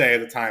did say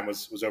at the time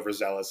was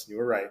overzealous, and you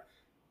were right.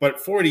 But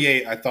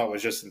 48, I thought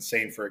was just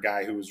insane for a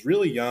guy who was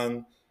really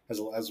young,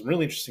 has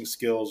really interesting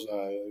skills,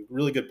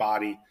 really good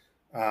body,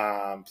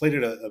 played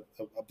at a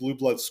blue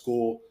blood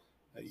school,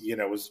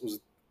 was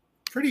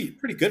pretty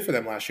good for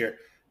them last year.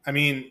 I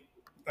mean,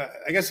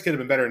 I guess it could have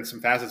been better in some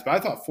facets, but I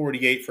thought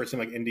 48 for a team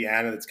like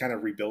Indiana that's kind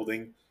of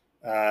rebuilding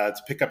to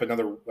pick up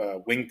another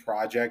wing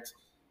project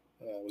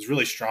was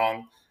really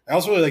strong. I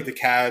also really like the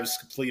Cavs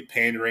complete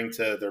pandering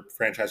to their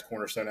franchise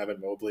cornerstone, Evan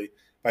Mobley,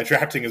 by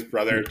drafting his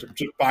brother,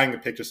 just buying a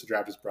pick just to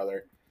draft his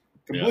brother.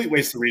 Complete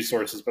waste of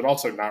resources, but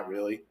also not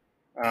really.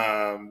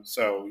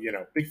 So,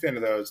 big fan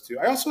of those two.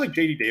 I also like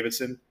J.D.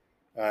 Davidson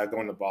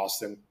going to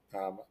Boston,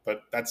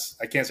 but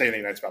I can't say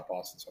anything nice about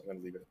Boston, so I'm going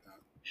to leave it at that.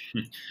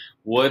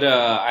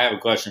 I have a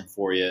question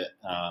for you,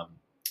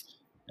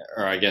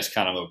 or I guess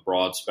kind of a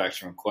broad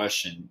spectrum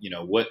question.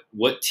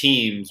 What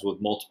teams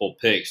with multiple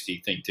picks do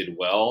you think did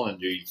well, and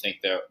do you think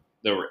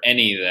there were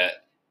any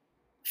that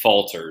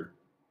faltered?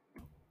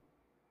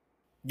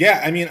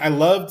 Yeah, I mean, I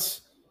loved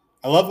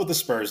what the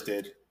Spurs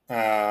did.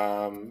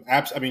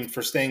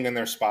 For staying in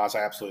their spots,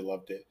 I absolutely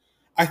loved it.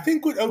 I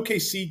think what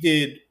OKC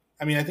did,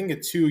 I think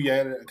at 2,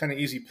 a kind of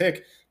easy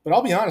pick, but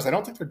I'll be honest, I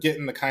don't think they're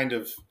getting the kind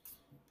of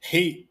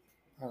hate.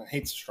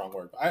 Hate's a strong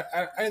word. But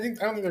I don't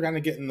think they're going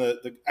to get in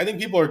the. I think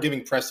people are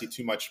giving Presti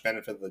too much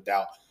benefit of the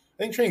doubt. I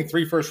think trading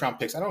 3 first-round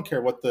picks. I don't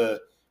care what the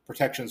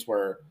protections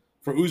were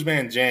for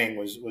Ousmane Dieng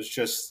was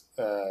just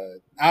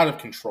out of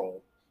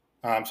control,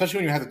 especially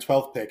when you had the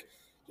 12th pick.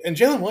 And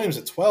Jalen Williams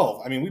at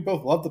 12. I mean, we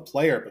both love the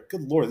player, but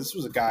good Lord, this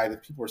was a guy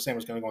that people were saying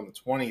was going to go in the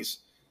 20s.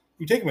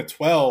 You take him at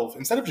 12,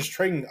 instead of just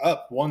trading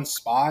up one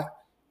spot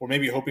or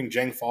maybe hoping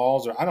Dieng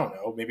falls, or I don't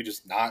know, maybe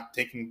just not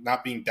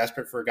being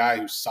desperate for a guy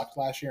who sucked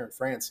last year in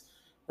France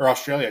or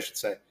Australia, I should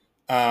say.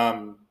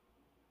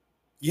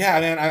 Yeah,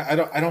 man,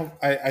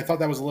 I thought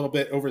that was a little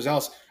bit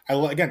overzealous.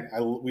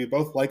 We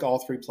both like all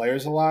 3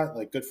 players a lot.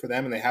 Like, good for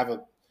them, and they have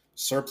a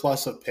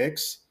surplus of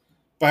picks.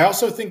 But I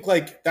also think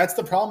that's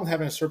the problem with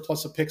having a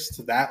surplus of picks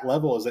to that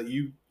level is that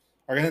you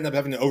are going to end up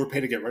having to overpay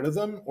to get rid of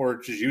them or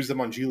just use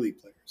them on G League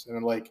players, and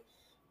then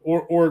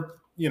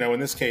in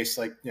this case,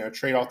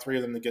 trade all 3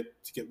 of them to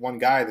get one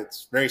guy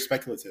that's very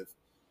speculative.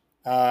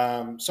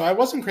 So I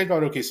wasn't crazy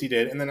about what OKC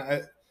did. And then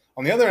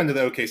on the other end of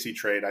the OKC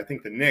trade, I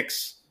think the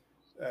Knicks,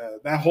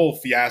 that whole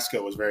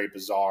fiasco was very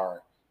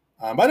bizarre.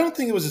 I don't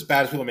think it was as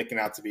bad as people are making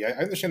it out to be. I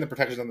understand the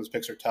protections on those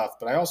picks are tough,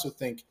 but I also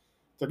think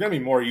they're going to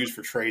be more used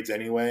for trades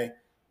anyway.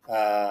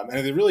 And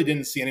they really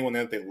didn't see anyone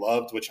there that they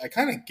loved, which I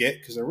kind of get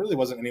because there really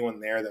wasn't anyone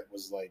there that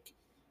was like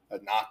a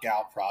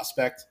knockout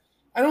prospect.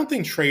 I don't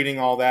think trading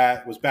all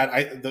that was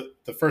bad.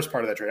 The first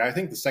part of that trade. I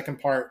think the second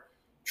part,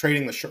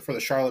 trading for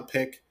the Charlotte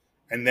pick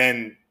and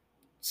then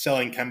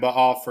selling Kemba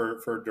off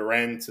for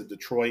Duren to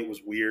Detroit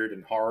was weird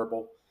and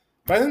horrible.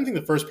 But I didn't think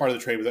the first part of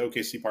the trade with the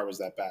OKC part was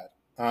that bad.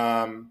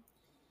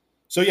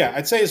 So yeah,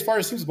 I'd say as far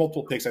as teams with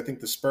multiple picks, I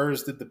think the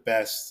Spurs did the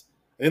best.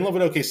 I didn't love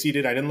what OKC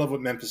did. I didn't love what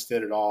Memphis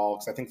did at all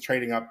because I think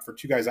trading up for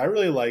two guys I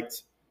really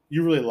liked,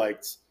 you really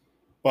liked,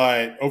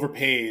 but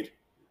overpaid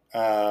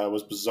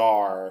was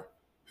bizarre.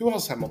 Who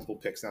else had multiple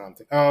picks? Now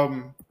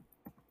I'm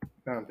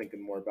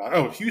thinking more about.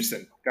 Oh,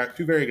 Houston got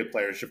two very good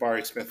players,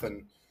 Jabari Smith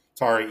and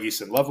Tari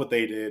Eason. Love what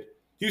they did.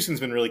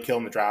 Houston's been really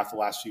killing the draft the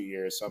last few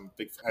years. So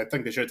I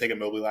think they should have taken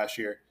Mobley last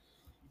year.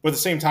 But at the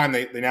same time,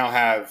 they've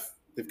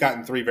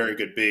gotten three very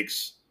good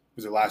bigs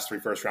with their last three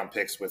first round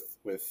picks with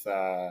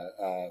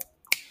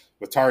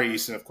Tari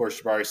Eason, of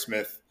course, Jabari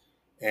Smith,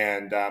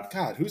 and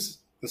God, who's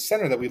the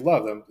center that we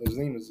love? His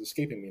name is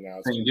escaping me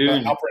now.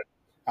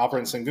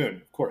 Alperen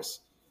Sengun, of course.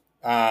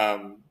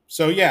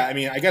 So yeah, I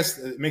mean, I guess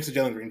it makes the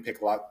Jalen Green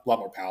pick a lot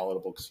more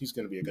palatable because he's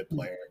going to be a good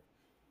player.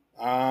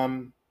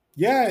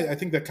 Yeah, I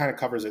think that kind of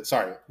covers it.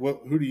 Sorry,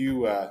 who do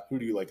you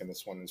like in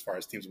this one as far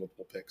as teams with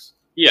multiple picks?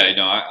 Yeah,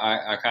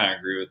 I kind of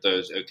agree with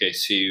those.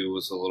 OKC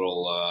was a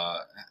little.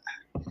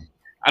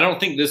 I don't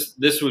think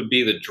this would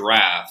be the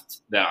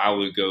draft that I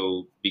would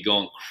be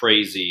going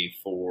crazy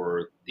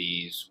for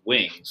these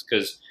wings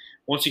because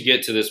once you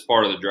get to this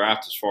part of the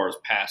draft, as far as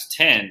past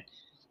 10,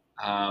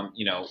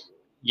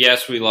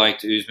 yes, we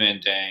liked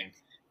Usman Dang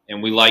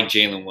and we like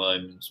Jalen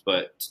Williams,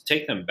 but to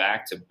take them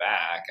back to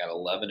back at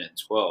 11 and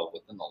 12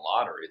 within the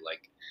lottery,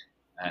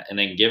 and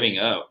then giving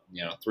up,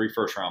 3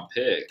 first-round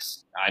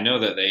picks. I know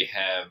that they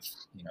have,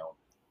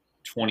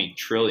 $20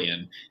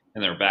 trillion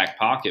in their back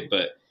pocket,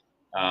 but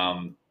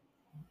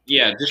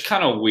yeah, just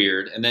kind of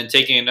weird. And then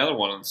taking another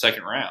one in the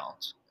second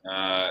round,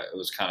 it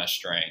was kind of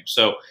strange.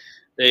 So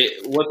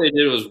what they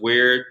did was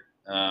weird.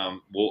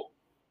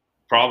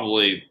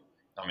 Probably,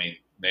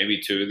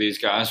 maybe 2 of these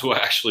guys will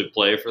actually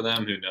play for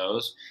them. Who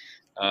knows?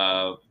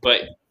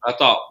 But I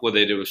thought what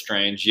they did was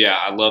strange. Yeah,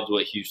 I loved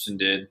what Houston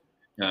did.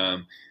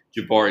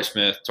 Jabari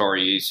Smith,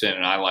 Tari Eason,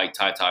 and I like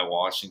Ty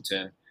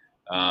Washington,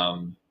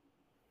 more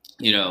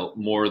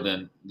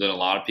than a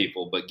lot of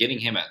people. But getting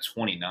him at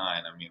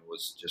 29,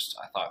 was just,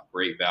 I thought,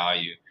 great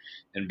value.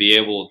 And be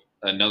able,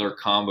 another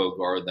combo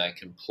guard that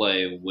can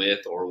play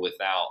with or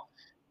without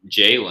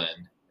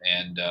Jalen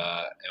and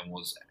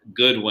was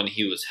good when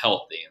he was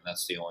healthy. And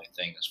that's the only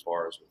thing as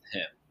far as with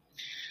him.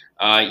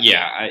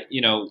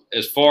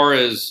 As far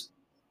as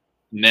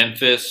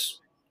Memphis,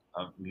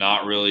 I'm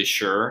not really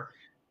sure.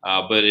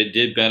 But it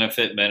did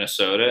benefit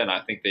Minnesota, and I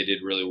think they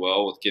did really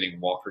well with getting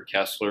Walker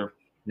Kessler.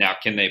 Now,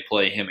 can they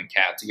play him and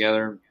Cat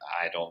together?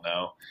 I don't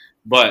know.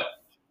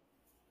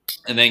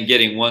 And then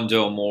getting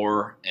Wendell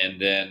Moore,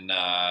 and then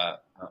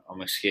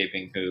I'm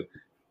escaping who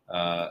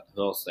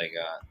else they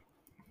got.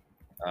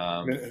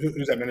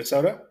 Who's that,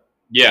 Minnesota?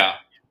 Yeah.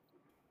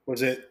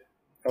 Was it?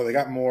 Oh, they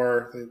got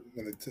Moore.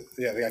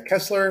 They got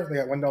Kessler. They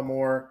got Wendell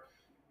Moore,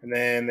 and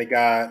then they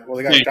got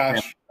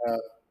Josh.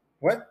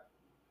 What?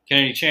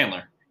 Kennedy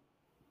Chandler.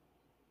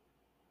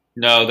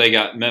 No,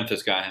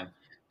 Memphis got him.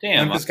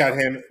 Damn. Memphis got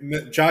him.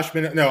 Josh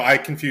Minot. No, I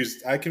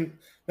confused.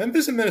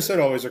 Memphis and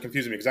Minnesota always are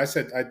confusing me because I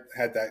said I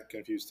had that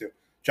confused too.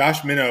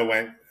 Josh Minot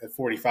went at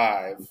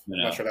 45. I'm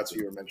not sure that's what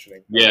you were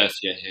mentioning. Yes.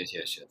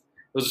 It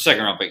was a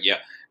second round pick, yeah.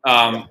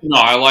 No,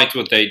 I liked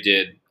what they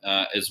did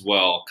as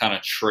well, kind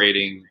of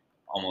trading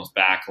almost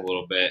back a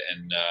little bit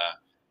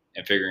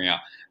and figuring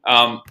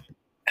out.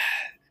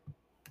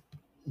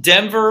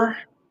 Denver,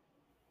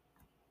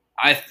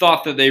 I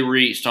thought that they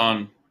reached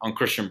on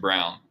Christian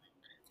Braun.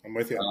 I'm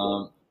with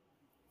you.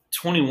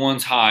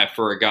 21's high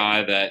for a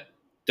guy that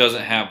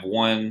doesn't have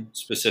one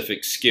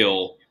specific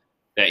skill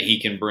that he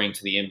can bring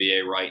to the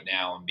NBA right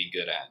now and be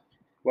good at.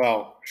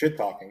 Well, shit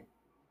talking.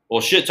 Well,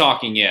 shit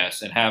talking,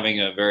 yes, and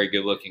having a very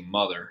good looking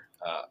mother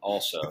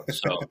also.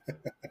 So,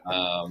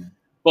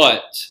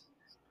 but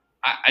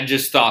I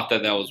just thought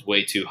that was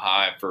way too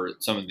high for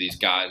some of these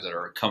guys that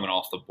are coming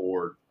off the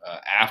board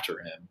after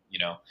him.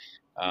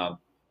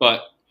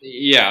 But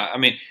yeah,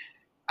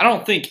 I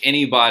don't think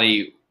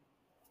anybody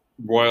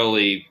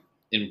royally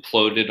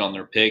imploded on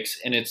their picks,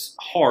 and it's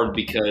hard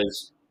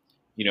because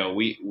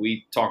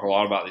we talk a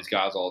lot about these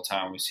guys all the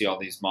time. We see all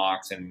these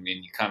mocks, and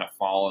you kind of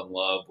fall in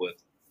love with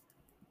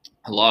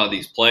a lot of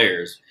these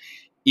players,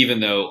 even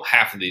though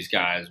half of ththese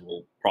guys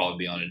will probably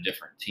be on a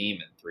different team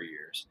in 3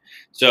 years.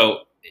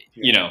 So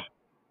you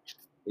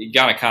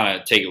got to kind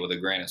of take it with a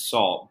grain of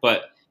salt.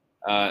 But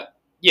I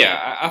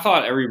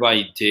thought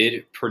everybody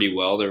did pretty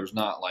well. There was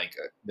not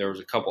there was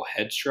a couple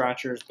head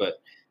scratchers,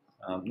 but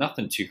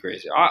Nothing too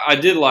crazy. I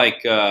did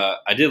like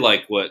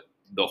what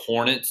the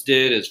Hornets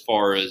did as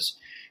far as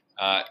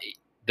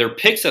their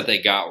picks that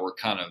they got were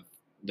kind of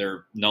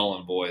they're null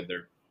and void.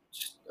 They're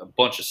just a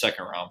bunch of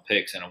second round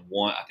picks and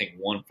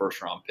one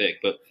first round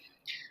pick. But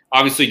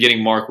obviously,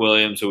 getting Mark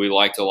Williams, who we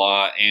liked a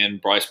lot,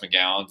 and Bryce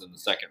McGowan's in the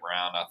second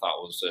round, I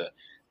thought was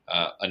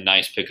a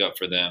nice pickup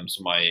for them.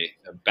 Somebody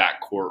a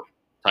backcourt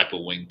type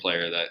of wing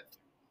player that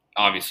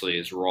obviously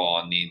is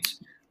raw and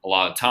needs a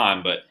lot of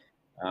time, but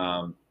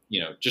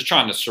just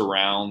trying to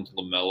surround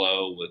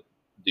LaMelo with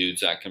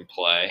dudes that can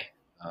play,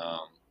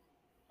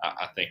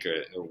 I think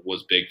it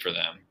was big for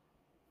them.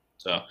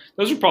 So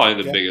those are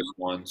probably the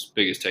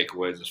biggest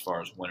takeaways as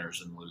far as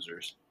winners and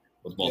losers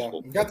with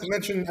multiple. I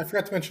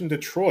forgot to mention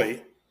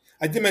Detroit.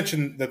 I did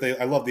mention that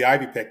I love the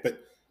Ivy pick, but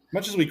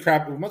much as we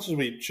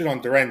shit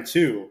on Duren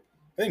too,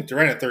 I think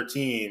Duren at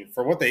 13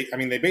 for what they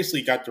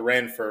basically got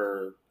Duren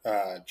for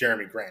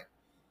Jeremy Grant.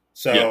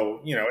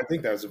 So I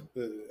think that was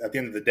at the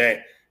end of the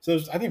day. So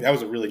I think that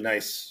was a really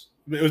nice.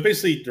 It was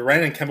basically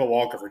Duren and Kemba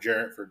Walker for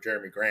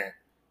Jeremy Grant.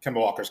 Kemba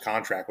Walker's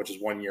contract, which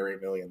is 1 year,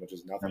 $8 million, which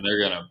is nothing. And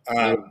they're gonna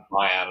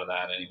buy out of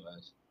that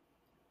anyways.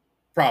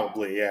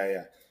 Probably,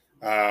 yeah.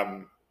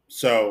 I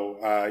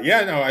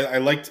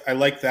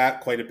liked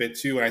that quite a bit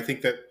too, and I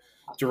think that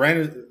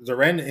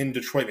Duren in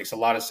Detroit makes a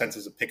lot of sense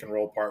as a pick and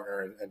roll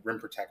partner and rim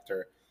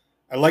protector.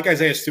 I like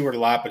Isaiah Stewart a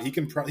lot, but he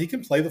can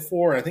play the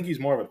 4, and I think he's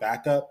more of a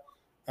backup.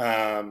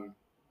 I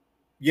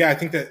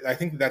think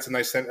that's a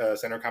nice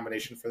center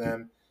combination for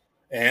them.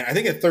 And I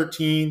think at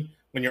 13,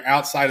 when you're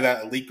outside of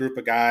that elite group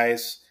of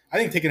guys, I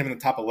think taking him in the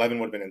top 11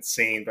 would have been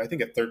insane. But I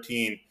think at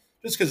 13,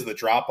 just because of the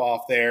drop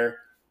off there,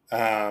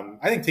 I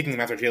think taking him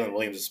after Jalen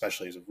Williams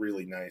especially is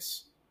really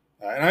nice.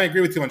 And I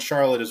agree with you on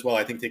Charlotte as well.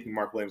 I think taking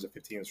Mark Williams at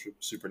 15 is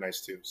super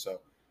nice too. So,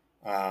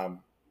 I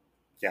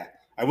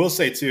will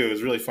say too, it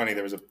was really funny.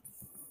 There was a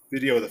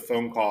video of the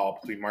phone call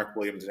between Mark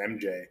Williams and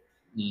MJ.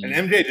 And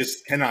MJ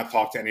just cannot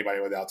talk to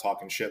anybody without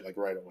talking shit like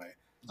right away.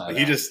 Like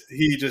he just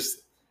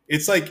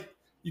it's like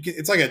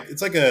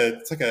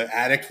a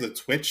addict with a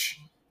twitch.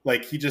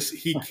 Like he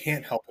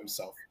can't help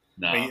himself.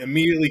 No. And he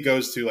immediately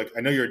goes to like,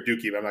 I know you're a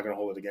Dookie, but I'm not going to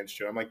hold it against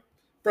you. I'm like,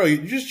 bro, you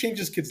just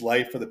changed this kid's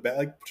life for the best.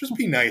 Like, just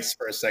be nice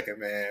for a second,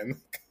 man.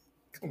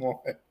 Come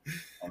on.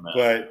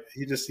 But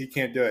he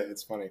can't do it.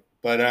 It's funny.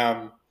 But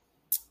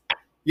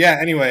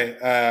anyway,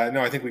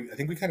 no, I think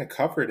we kind of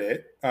covered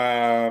it.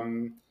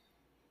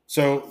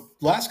 So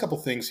last couple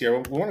things here.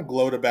 We want to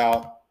gloat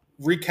about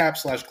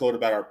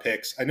our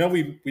picks. I know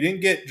we didn't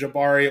get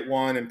Jabari at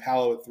 1 and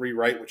Paolo at 3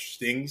 right, which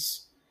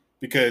stings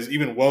because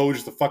even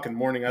Woj the fucking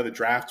morning of the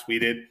draft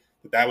tweeted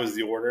that was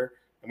the order,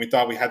 and we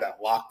thought we had that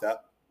locked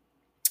up.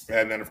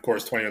 And then, of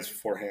course, 20 minutes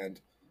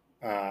beforehand,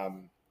 no,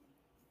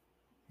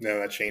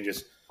 that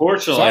changes.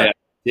 Fortunately, I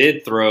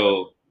did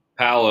throw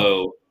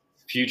Paolo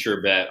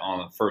future bet on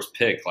the first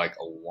pick like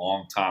a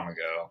long time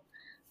ago.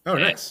 Oh,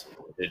 nice.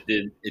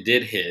 It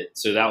did hit,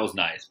 so that was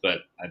nice. But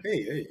there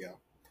you go.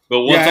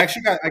 But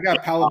I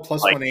got Paolo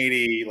plus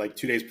 180 like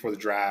 2 days before the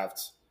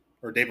draft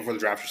or a day before the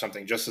draft or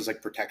something, just as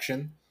like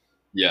protection.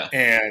 Yeah.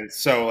 And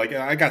so like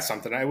I got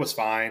something. I was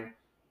fine.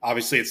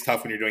 Obviously, it's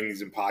tough when you're doing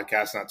these in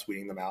podcasts, not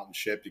tweeting them out and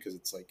shit, because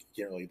it's like you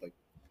can't really like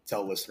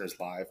tell listeners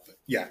live. But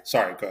yeah,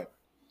 sorry, go ahead.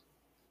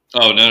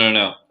 Oh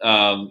no.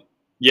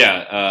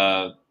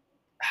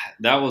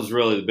 That was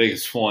really the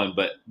biggest one,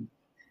 but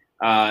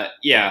I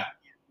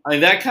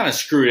mean that kind of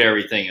screwed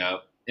everything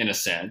up in a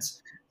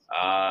sense.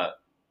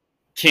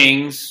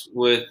 Kings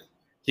with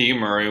Keegan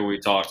Murray, we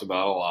talked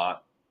about a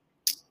lot.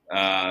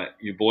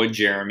 Your boy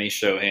Jeremy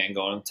Shohan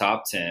going in the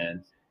top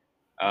 10.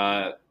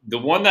 The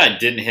one that I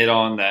didn't hit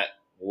on that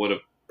would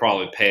have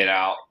probably paid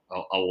out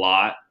a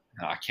lot.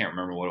 I can't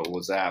remember what it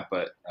was at,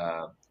 but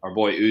our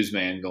boy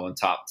Usman going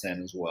top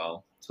 10 as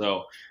well.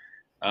 So,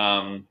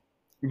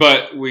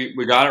 but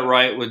we got it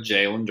right with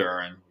Jalen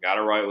Duren. We got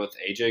it right with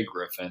AJ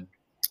Griffin.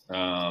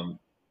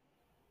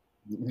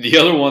 The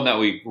other one that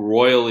we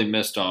royally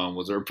missed on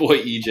was our boy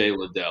EJ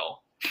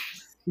Liddell.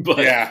 But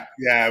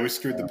yeah, we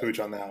screwed the pooch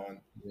on that one.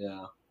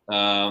 Yeah,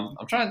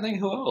 I'm trying to think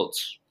who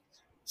else.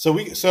 So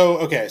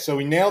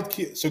we nailed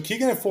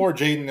Keegan at 4,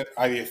 Jaden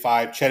Ivey at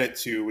 5, Chet at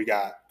 2. We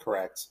got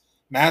correct.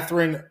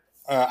 Mathurin,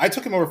 I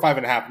took him over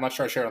 5.5. I'm not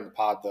sure I shared it on the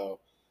pod though.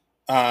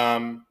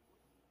 And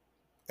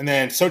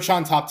then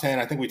Sochan top 10.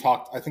 I think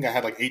I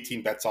had like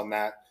 18 bets on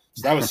that,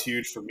 so that was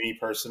huge for me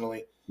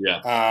personally.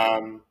 Yeah.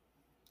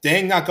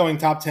 Dang, not going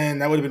top 10.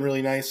 That would have been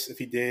really nice if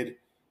he did.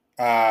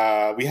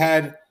 We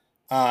had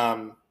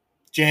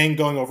Jang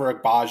going over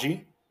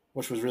Agbaji,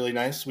 which was really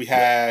nice. We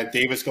had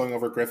Davis going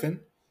over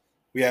Griffin.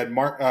 We had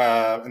Mark,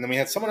 and then we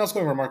had someone else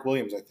going over Mark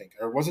Williams, I think.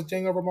 Or was it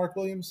Jang over Mark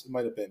Williams? It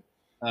might have been.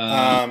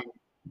 I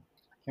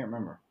can't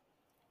remember.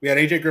 We had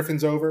AJ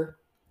Griffin's over.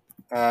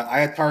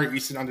 I had Tari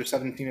Easton under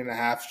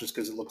 17.5 just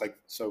because it looked like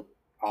so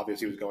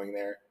obvious he was going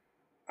there.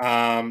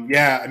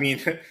 I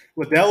mean,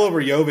 Liddell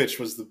over Jovic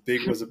was a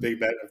big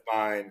bet of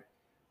mine,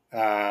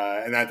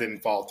 and that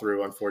didn't fall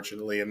through,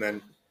 unfortunately. And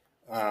then,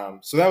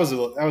 so that was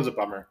a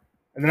bummer.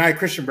 And then I had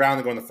Christian Brown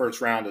to go in the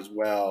first round as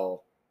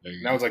well. There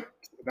you And go.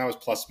 that was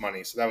plus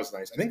money, so that was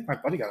nice. I think my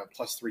buddy got a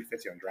plus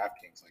 350 on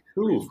DraftKings. Like,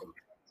 Ooh.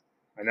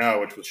 I know,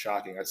 which was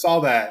shocking. I saw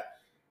that.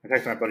 I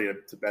texted my buddy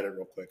to bet it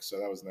real quick, so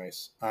that was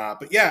nice.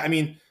 But yeah, I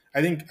mean,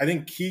 I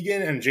think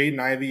Keegan and Jaden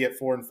Ivey at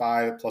 4 and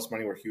 5 plus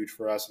money were huge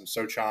for us, and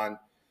Sochan.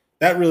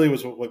 That really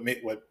was what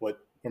where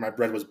my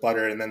bread was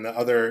buttered. And then the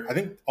other, I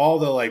think all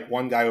the like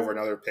one guy over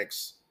another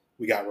picks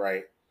we got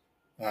right.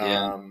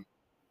 Yeah.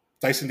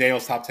 Dyson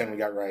Daniels top 10 we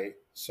got right.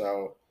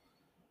 So,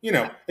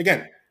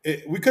 again,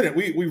 we couldn't.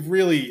 We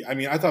really. I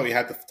mean, I thought we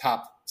had the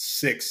top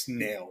 6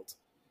 nailed,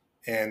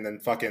 and then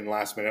fucking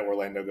last minute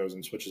Orlando goes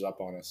and switches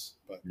up on us.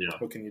 But Yeah.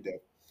 what can you do?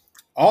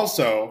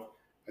 Also,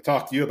 I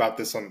talked to you about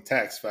this on the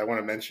text, but I want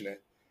to mention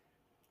it.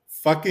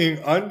 Fucking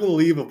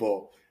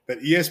unbelievable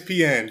that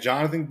ESPN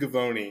Jonathan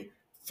Givony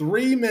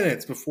 3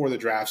 minutes before the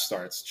draft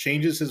starts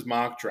changes his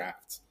mock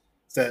draft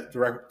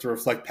to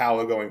reflect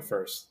Paolo going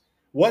first.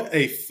 What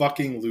a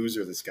fucking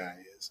loser this guy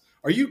is.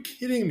 Are you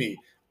kidding me?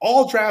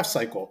 All draft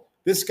cycle,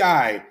 this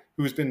guy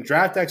who's been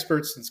draft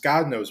expert since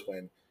God knows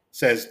when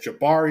says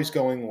Jabari's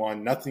going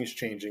 1, nothing's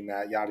changing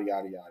that, yada,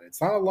 yada, yada.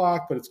 It's not a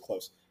lock, but it's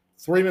close.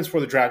 3 minutes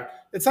before the draft.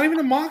 It's not even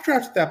a mock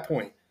draft at that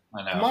point.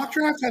 I A know. mock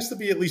draft has to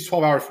be at least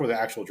 12 hours before the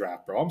actual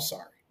draft, bro. I'm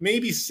sorry.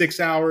 Maybe 6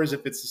 hours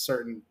if it's a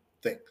certain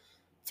thing.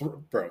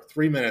 Bro,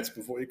 3 minutes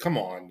before. Come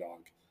on, dog.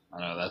 I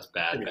know that's Give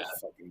bad. me Bad. a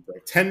fucking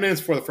break. 10 minutes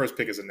before the first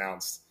pick is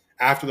announced.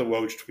 After the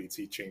Woj tweets,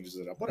 he changes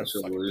it up. What That's a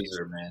a fucking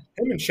loser, man.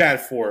 him and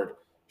Chad Ford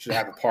should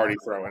have a party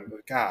throwing.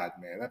 But God,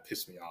 man, that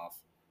pissed me off.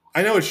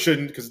 I know it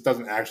shouldn't because it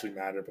doesn't actually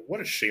matter, but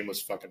what a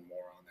shameless fucking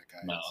moron that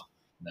guy No, is.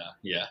 no,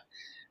 yeah,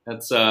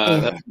 that's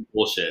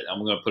bullshit. I'm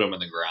gonna put him in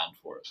the ground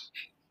for it.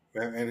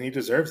 And he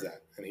deserves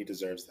that.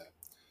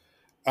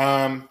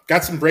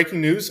 Got some breaking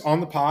news on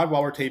the pod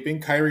while we're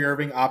taping. Kyrie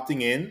Irving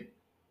opting in,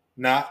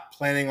 not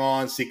planning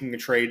on seeking a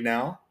trade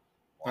now.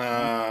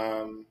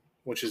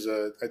 Which is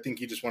I think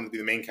he just wanted to be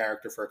the main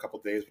character for a couple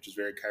of days, which is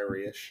very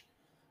Kyrie-ish.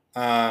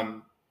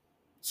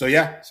 So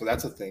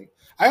that's a thing.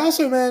 I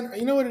also, man,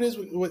 you know what it is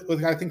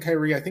with I think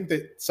Kyrie. I think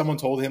that someone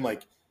told him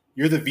like,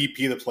 you're the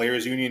VP of the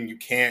Players Union. You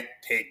can't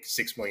take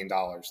 $6 million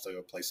to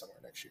go play somewhere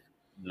next year.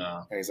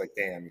 No, And he's like,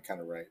 damn, you're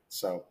kind of right.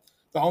 So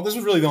this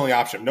was really the only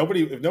option.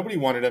 If nobody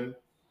wanted him,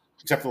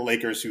 except for the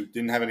Lakers, who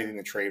didn't have anything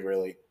to trade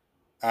really.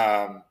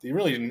 He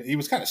really didn't. He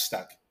was kind of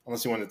stuck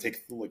unless he wanted to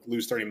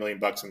lose $30 million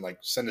and like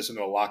send us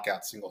into a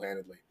lockout single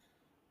handedly.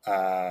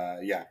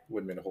 It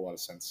wouldn't make a whole lot of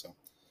sense.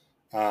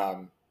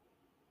 So,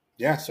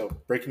 So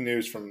breaking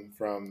news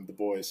from the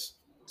boys.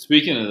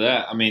 speaking of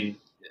that, I mean,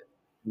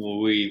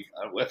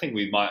 I think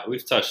we've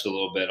touched a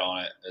little bit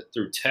on it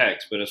through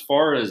text, but as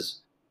far as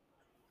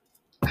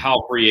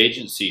how free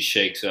agency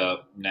shakes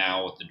up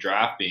now with the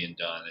draft being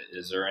done,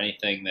 is there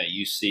anything that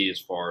you see as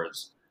far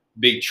as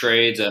big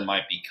trades that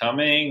might be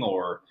coming,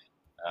 or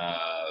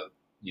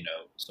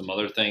some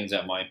other things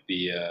that might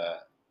be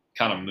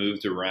kind of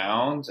moved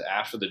around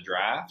after the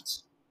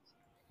draft?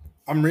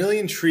 I'm really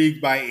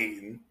intrigued by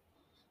Ayton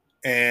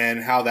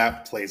and how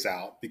that plays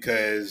out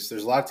because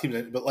there's a lot of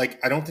teams, but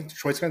like I don't think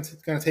Detroit's going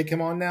to take him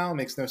on now. It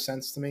makes no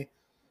sense to me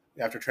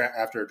after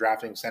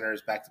drafting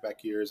centers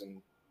back-to-back years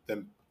and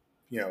them,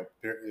 they're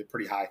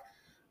pretty high.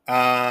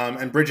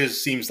 And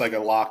Bridges seems like a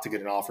lock to get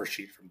an offer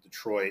sheet from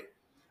Detroit.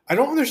 I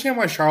don't understand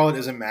why Charlotte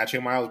isn't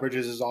matching Miles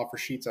Bridges' offer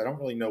sheets. I don't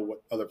really know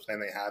what other plan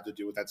they have to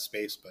do with that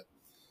space, but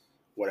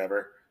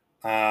whatever.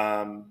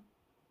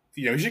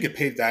 He should get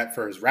paid that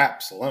for his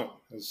raps alone.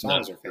 His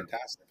songs are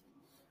fantastic.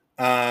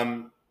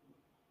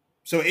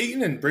 So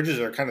Ayton and Bridges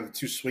are kind of the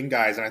two swing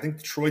guys, and I think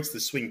Detroit's the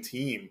swing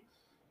team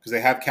because they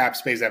have cap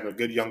space. They have a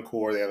good young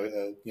core. They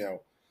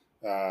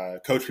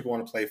have coach people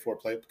want to play for,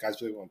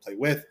 guys really want to play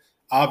with.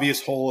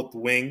 Obvious hole at the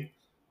wing.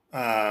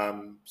 I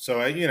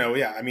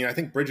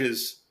think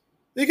Bridges.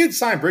 They could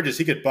sign Bridges.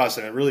 He could bust,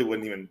 and it really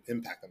wouldn't even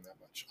impact them that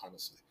much,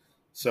 honestly.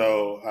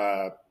 So,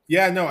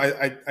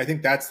 I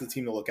think that's the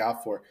team to look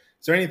out for.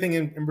 Is there anything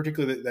in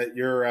particular that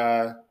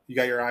you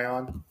got your eye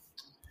on?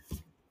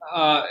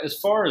 As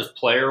far as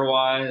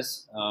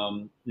player-wise,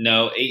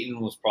 no,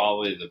 Ayton was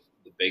probably the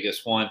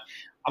biggest one.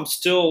 I'm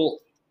still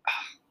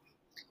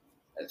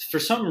 – for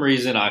some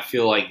reason, I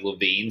feel like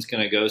LaVine's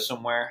going to go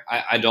somewhere.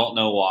 I don't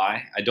know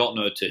why. I don't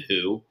know to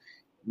who.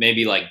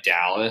 Maybe like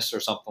Dallas or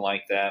something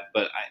like that.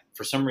 But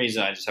for some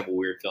reason, I just have a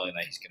weird feeling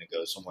that he's going to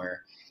go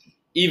somewhere.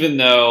 Even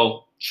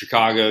though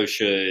Chicago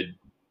should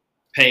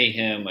pay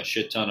him a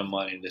shit ton of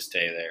money to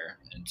stay there,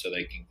 and so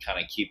they can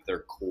kind of keep their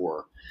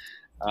core.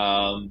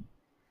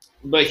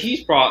 But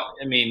he's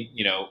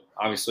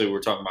obviously we're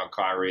talking about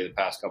Kyrie the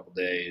past couple of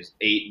days.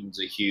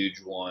 Ayton's a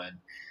huge one.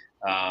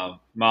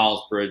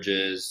 Miles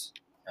Bridges,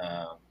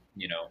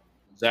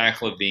 Zach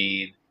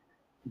LaVine,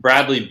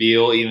 Bradley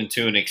Beal, even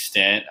to an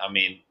extent. I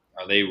mean,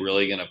 are they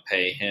really going to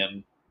pay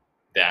him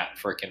that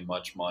freaking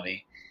much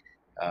money?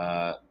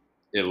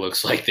 It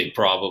looks like they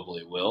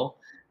probably will,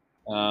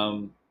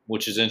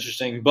 which is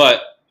interesting.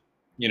 But,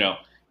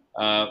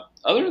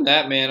 other than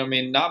that, man, I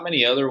mean, not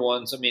many other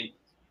ones. I mean,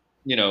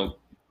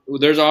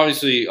 there's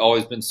obviously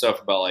always been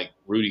stuff about like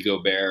Rudy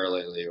Gobert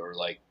lately, or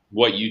like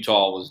what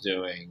Utah was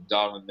doing,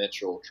 Donovan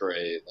Mitchell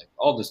trade, like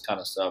all this kind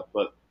of stuff.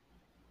 But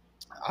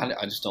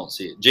I just don't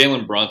see it.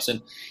 Jalen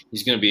Brunson,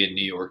 he's going to be a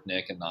New York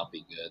Knick and not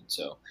be good.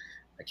 So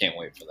I can't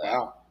wait for that.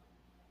 Wow.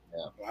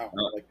 Yeah. Wow.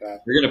 I like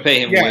that. You're going to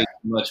pay him Yeah. way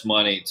too much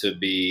money to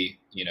be,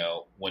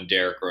 when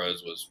Derrick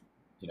Rose was,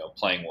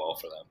 playing well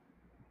for them.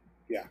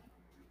 Yeah.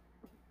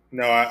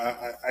 No,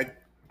 I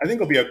think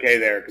he'll be okay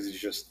there because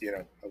he's just,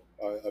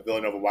 a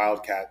Villanova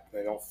Wildcat.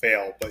 They don't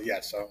fail. But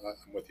yes,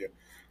 I'm with you.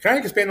 Can I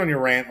expand on your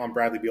rant on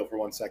Bradley Beal for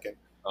 1 second?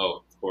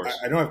 Oh, of course.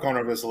 I know I've gone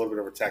over this a little bit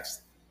over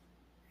text.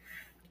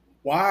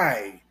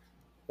 Why,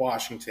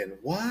 Washington?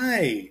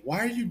 Why? Why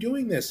are you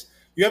doing this?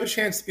 You have a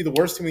chance to be the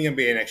worst team in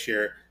the NBA next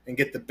year and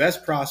get the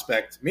best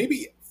prospect,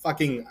 maybe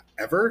fucking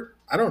ever.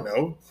 I don't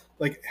know.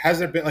 Like, has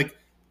there been, like,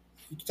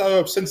 you talk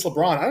about since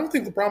LeBron? I don't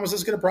think LeBron was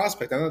this good a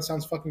prospect. I know that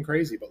sounds fucking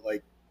crazy, but,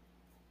 like,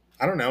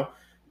 I don't know.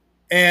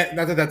 And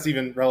not that that's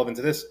even relevant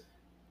to this.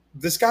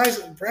 This guy's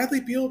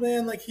Bradley Beal,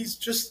 man. Like, he's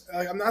just,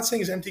 I'm not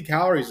saying he's empty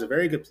calories. He's a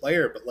very good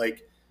player, but,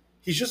 like,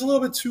 he's just a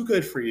little bit too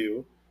good for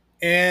you.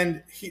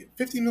 And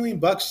 $50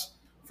 million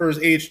for his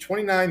age,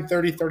 29,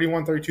 30,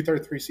 31, 32,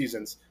 33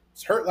 seasons.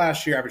 He's hurt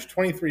last year, averaged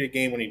 23 a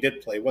game when he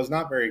did play. Was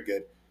not very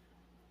good.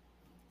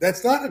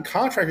 That's not a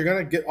contract you're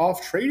going to get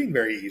off trading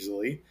very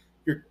easily.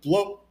 You're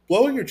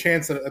blowing your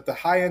chance at the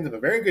high end of a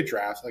very good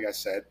draft, like I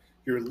said.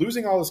 You're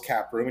losing all this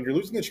cap room, and you're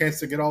losing the chance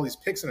to get all these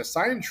picks in a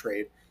sign and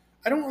trade.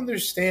 I don't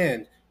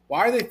understand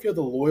why they feel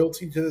the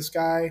loyalty to this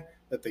guy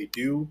that they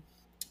do.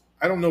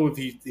 I don't know if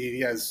he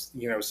has,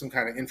 some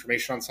kind of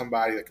information on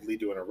somebody that could lead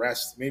to an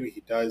arrest. Maybe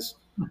he does.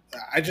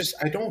 I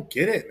don't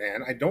get it,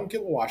 man. I don't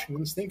get what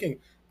Washington's thinking.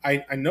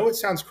 I know it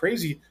sounds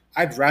crazy.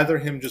 I'd rather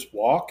him just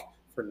walk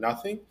for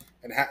nothing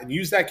and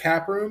use that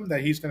cap room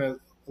that he's going to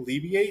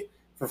alleviate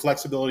for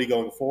flexibility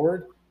going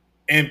forward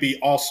and be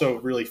also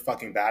really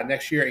fucking bad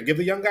next year and give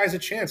the young guys a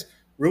chance.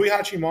 Rui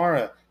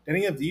Hachimura,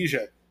 Denny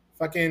Avdija,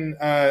 fucking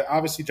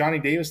obviously Johnny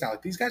Davis now.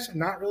 Like, these guys have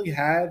not really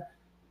had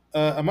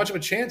a much of a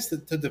chance to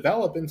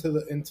develop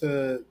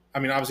into. I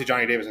mean, obviously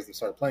Johnny Davis hasn't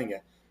started playing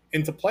yet.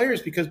 Into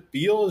players because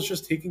Beal is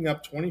just taking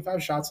up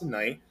 25 shots a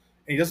night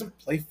and he doesn't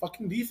play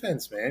fucking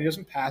defense, man. He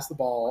doesn't pass the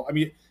ball. I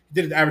mean,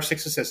 he did average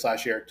 6 assists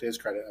last year, to his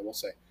credit, I will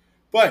say,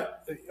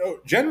 but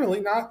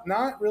generally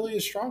not really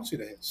a strong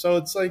suit of his. So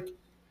it's like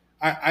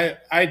I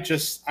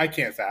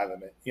can't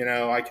fathom it.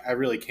 I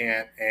really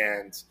can't.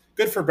 And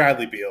good for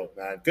Bradley Beal,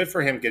 man. Good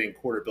for him getting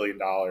 $250 million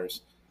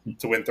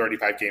to win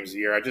 35 games a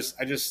year. I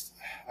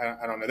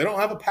don't know. They don't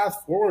have a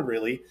path forward,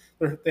 really.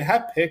 They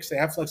have picks, they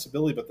have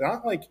flexibility, but they're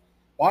not like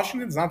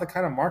Washington's not the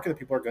kind of market that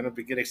people are going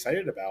to get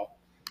excited about.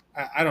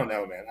 I don't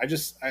know, man.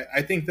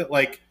 I think that,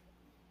 like,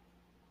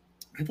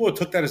 people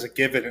took that as a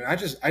given, and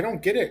I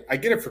don't get it. I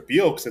get it for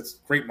Beal because it's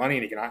great money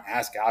and he cannot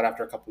ask out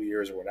after a couple of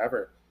years or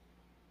whatever.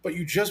 But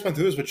you just went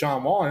through this with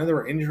John Wall. I know there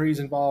were injuries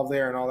involved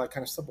there and all that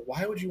kind of stuff. But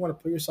why would you want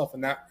to put yourself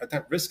at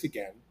that risk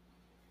again?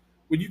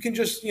 When you can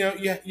just, you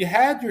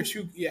had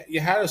you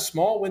had a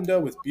small window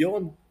with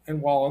Beal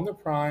and Wall in their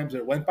primes.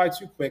 It went by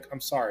too quick.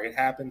 I'm sorry. It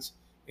happens.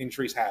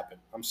 Injuries happen.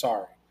 I'm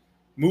sorry.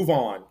 Move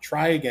on.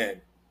 Try again.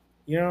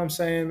 You know what I'm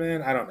saying,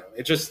 man? I don't know.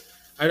 It just,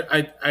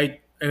 and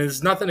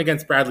it's nothing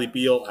against Bradley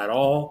Beal at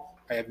all.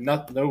 I have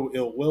no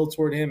ill will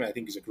toward him. I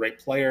think he's a great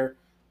player.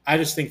 I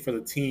just think for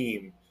the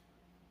team,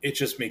 it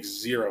just makes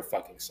zero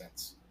fucking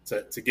sense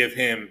to give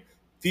him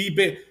the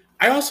big.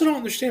 I also don't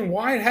understand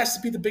why it has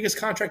to be the biggest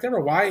contract ever.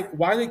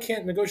 Why they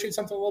can't negotiate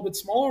something a little bit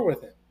smaller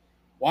with him?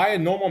 Why a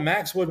normal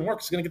max wouldn't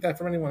work? He's going to get that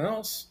from anyone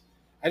else.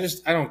 I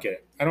don't get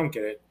it. I don't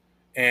get it.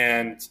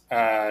 And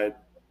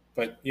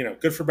but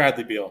good for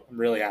Bradley Beal. I'm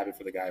really happy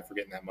for the guy for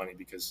getting that money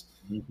because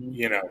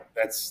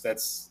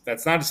that's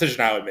not a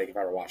decision I would make if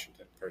I were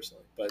Washington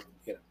personally. But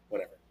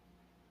whatever.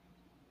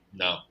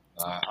 No,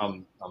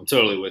 I'm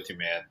totally with you,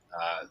 man.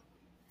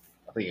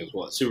 I think it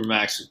was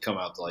Supermax has come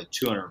out to like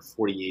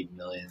 $248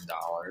 million.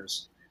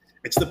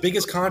 It's the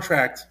biggest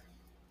contract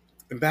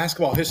in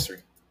basketball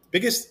history.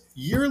 Biggest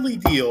yearly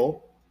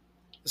deal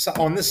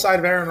on this side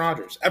of Aaron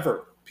Rodgers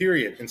ever,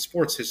 period, in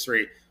sports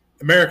history,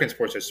 American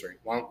sports history.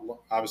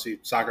 Well, obviously,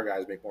 soccer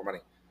guys make more money.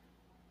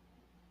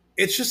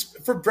 It's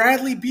just for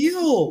Bradley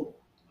Beal.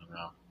 I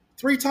know.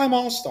 3-time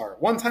All-Star,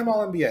 1-time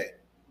All-NBA.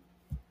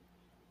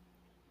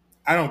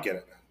 I don't get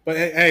it. But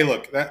hey,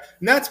 look,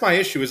 that's my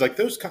issue. Is like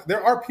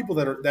there are people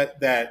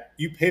that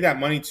you pay that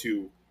money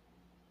to,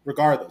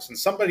 regardless, and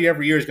somebody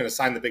every year is going to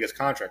sign the biggest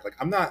contract. Like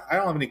I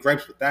don't have any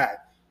gripes with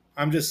that.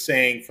 I'm just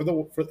saying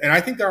and I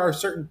think there are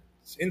certain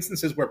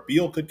instances where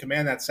Beal could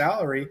command that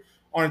salary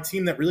on a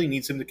team that really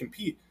needs him to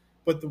compete.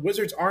 But the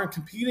Wizards aren't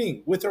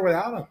competing with or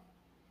without him.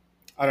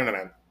 I don't know,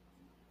 man.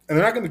 And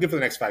they're not going to give for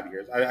the next 5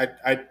 years.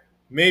 I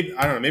don't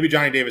know. Maybe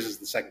Johnny Davis is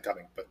the second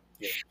coming, but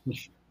who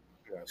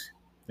knows?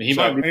 He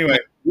might be anyway.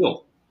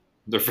 Beal.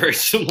 They're very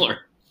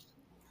similar.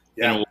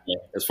 Yeah.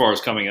 As far as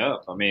coming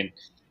up, I mean,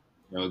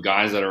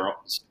 guys that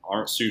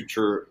aren't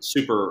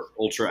super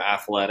ultra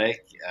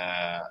athletic,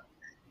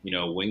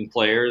 wing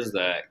players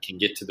that can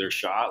get to their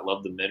shot,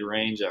 love the mid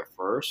range at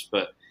first,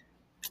 but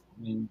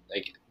I mean,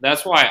 like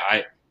that's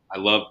why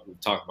we're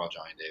talking about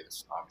Johnny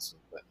Davis, obviously,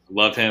 but I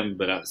love him.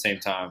 But at the same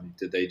time,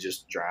 did they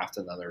just draft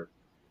another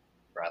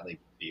Bradley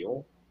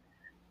Beal?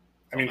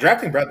 I mean,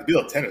 drafting Bradley Beal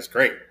at 10 is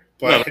great,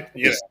 but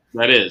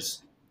that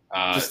is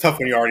just tough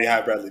when you already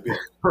have Bradley Beal.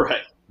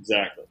 Right,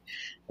 exactly.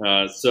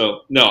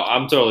 So, no,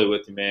 I'm totally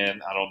with you,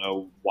 man. I don't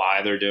know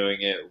why they're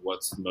doing it,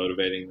 what's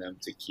motivating them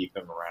to keep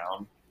him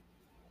around,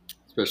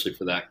 especially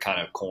for that kind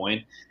of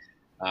coin.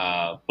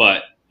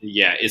 But,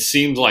 yeah, it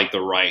seems like the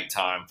right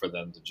time for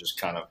them to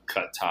just kind of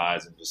cut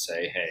ties and just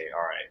say, hey,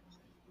 all right,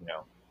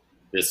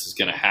 this is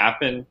going to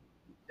happen,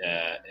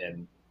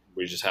 and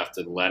we just have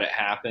to let it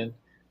happen.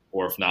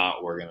 Or if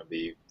not, we're going to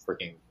be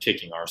freaking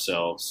kicking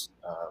ourselves,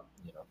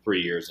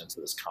 3 years into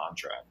this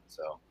contract.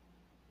 So,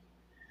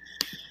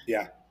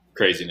 yeah.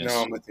 Craziness.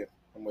 No, I'm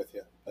with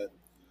you. But,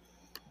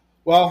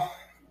 well,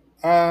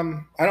 I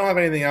don't have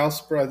anything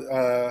else,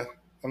 bro,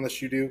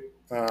 unless you do.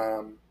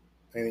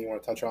 Anything you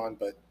want to touch on?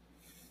 But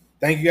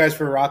thank you guys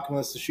for rocking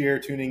with us this year,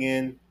 tuning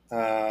in.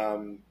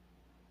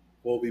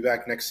 We'll be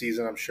back next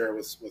season, I'm sure,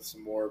 with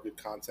some more good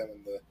content.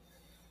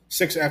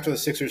 After the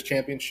Sixers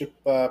championship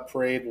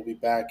parade, we'll be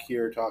back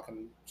here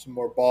talking some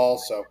more ball.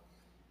 So,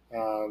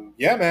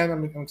 yeah, man,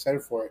 I'm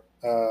excited for it.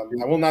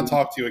 I will not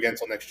talk to you again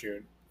until next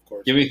June.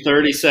 Give me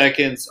 30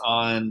 seconds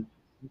on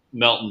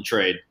Melton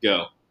trade.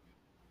 Go.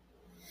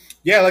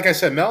 Yeah, like I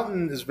said,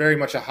 Melton is very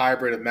much a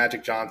hybrid of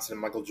Magic Johnson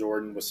and Michael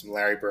Jordan with some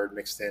Larry Bird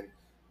mixed in.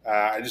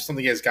 I just don't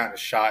think he has gotten a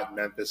shot in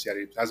Memphis yet.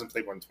 He hasn't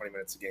played more than 20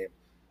 minutes a game.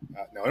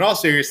 No, in all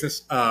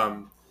seriousness,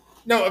 a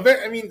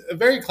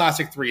very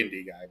classic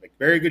 3-and-D guy. Like,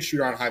 very good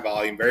shooter on high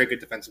volume, very good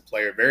defensive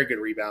player, very good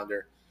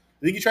rebounder.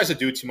 I think he tries to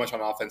do too much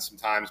on offense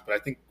sometimes, but I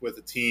think with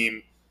a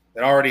team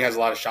that already has a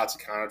lot of shots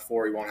accounted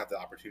for, he won't have the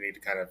opportunity to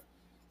kind of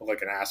look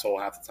like an asshole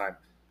half the time.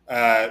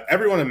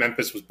 Everyone in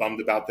Memphis was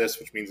bummed about this,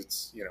 which means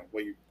it's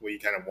what you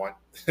kind of want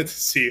to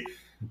see.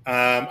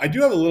 I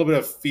do have a little bit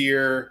of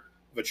fear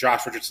of a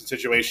Josh Richardson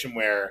situation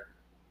where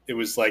it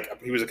was like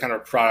he was a kind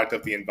of a product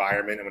of the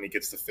environment, and when he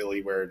gets to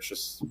Philly, where it's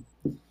just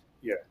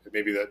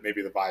maybe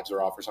the vibes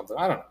are off or something.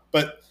 I don't know,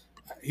 but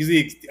he's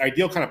the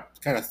ideal kind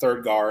of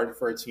third guard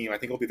for a team. I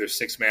think he'll be their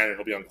sixth man, and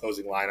he'll be on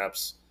closing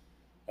lineups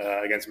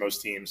against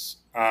most teams.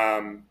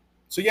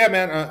 So yeah,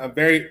 man, I'm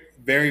very,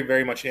 very,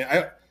 very much in.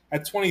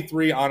 At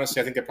 23,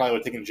 honestly, I think I probably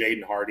would have taken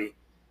Jaden Hardy.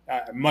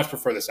 I much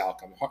prefer this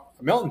outcome.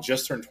 Melton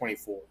just turned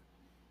 24,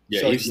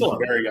 so he's still a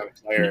very young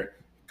player.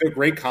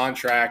 Great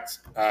contract.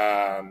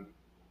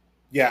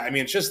 Yeah, I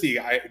mean, it's just the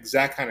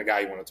exact kind of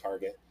guy you want to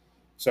target.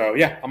 So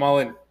yeah, I'm all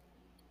in.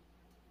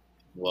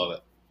 Love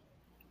it.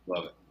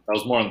 That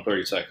was more than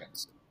 30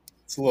 seconds.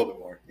 It's a little bit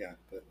more, yeah,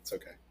 but it's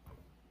okay.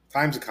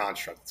 Time's a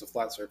construct. It's a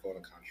flat circle and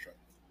a construct.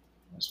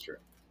 That's true.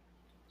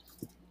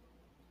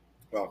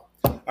 Well,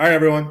 all right,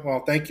 everyone.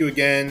 Well, thank you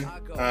again.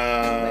 Had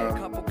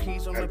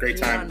a great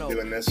time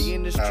doing this.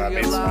 Made some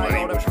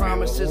money, which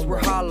promises were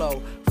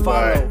hollow.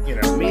 But,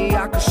 Me,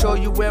 I can show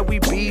you where we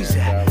bees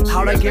at.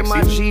 How'd I get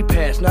my G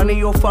pass? None of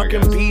your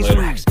fucking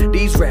beeswax.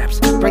 These raps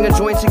bring a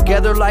joint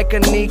together like a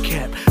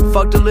kneecap.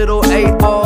 Fucked a little 8 ball.